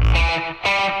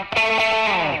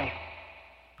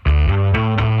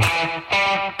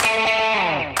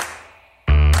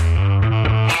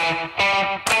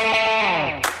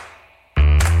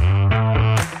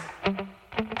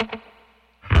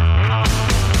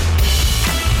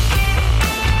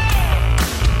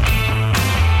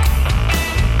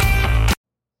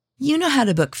 You know how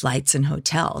to book flights and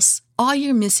hotels. All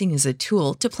you're missing is a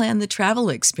tool to plan the travel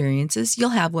experiences you'll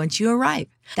have once you arrive.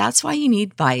 That's why you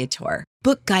need Viator.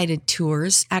 Book guided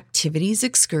tours, activities,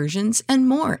 excursions, and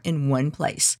more in one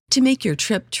place to make your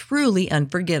trip truly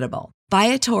unforgettable.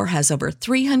 Viator has over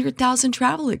 300,000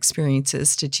 travel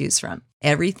experiences to choose from.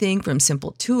 Everything from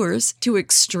simple tours to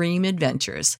extreme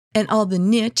adventures and all the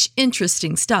niche,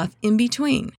 interesting stuff in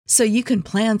between. So you can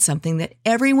plan something that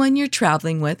everyone you're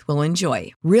traveling with will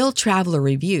enjoy. Real traveler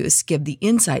reviews give the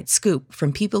inside scoop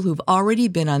from people who've already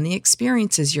been on the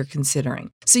experiences you're considering.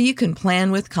 So you can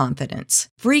plan with confidence.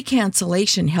 Free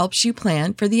cancellation helps you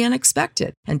plan for the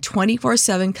unexpected. And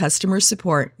 24/7 customer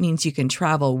support means you can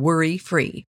travel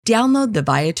worry-free. Download the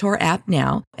Viator app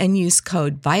now and use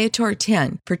code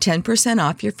Viator10 for 10%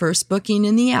 off your first booking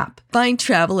in the app. Find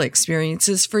travel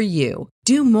experiences for you.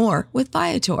 Do more with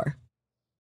Viator.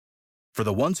 For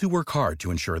the ones who work hard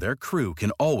to ensure their crew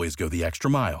can always go the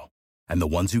extra mile, and the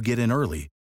ones who get in early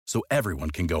so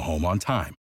everyone can go home on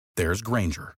time, there's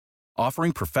Grainger,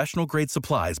 offering professional-grade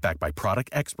supplies backed by product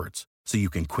experts so you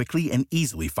can quickly and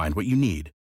easily find what you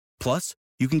need. Plus,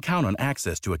 you can count on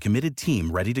access to a committed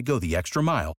team ready to go the extra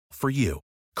mile for you.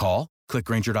 Call, click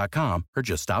Grainger.com, or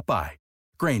just stop by.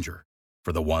 Grainger,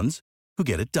 for the ones who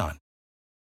get it done.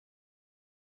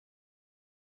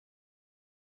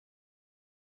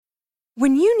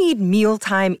 When you need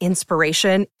mealtime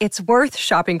inspiration, it's worth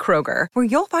shopping Kroger, where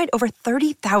you'll find over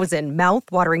 30,000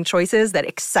 mouth-watering choices that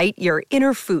excite your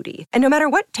inner foodie. And no matter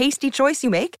what tasty choice you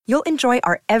make, you'll enjoy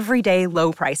our everyday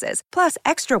low prices, plus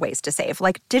extra ways to save,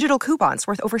 like digital coupons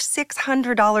worth over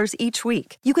 $600 each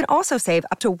week. You can also save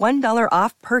up to $1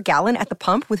 off per gallon at the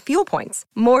pump with fuel points.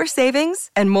 More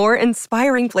savings and more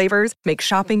inspiring flavors make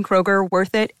shopping Kroger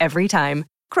worth it every time.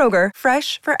 Kroger,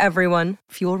 fresh for everyone.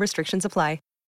 Fuel restrictions apply.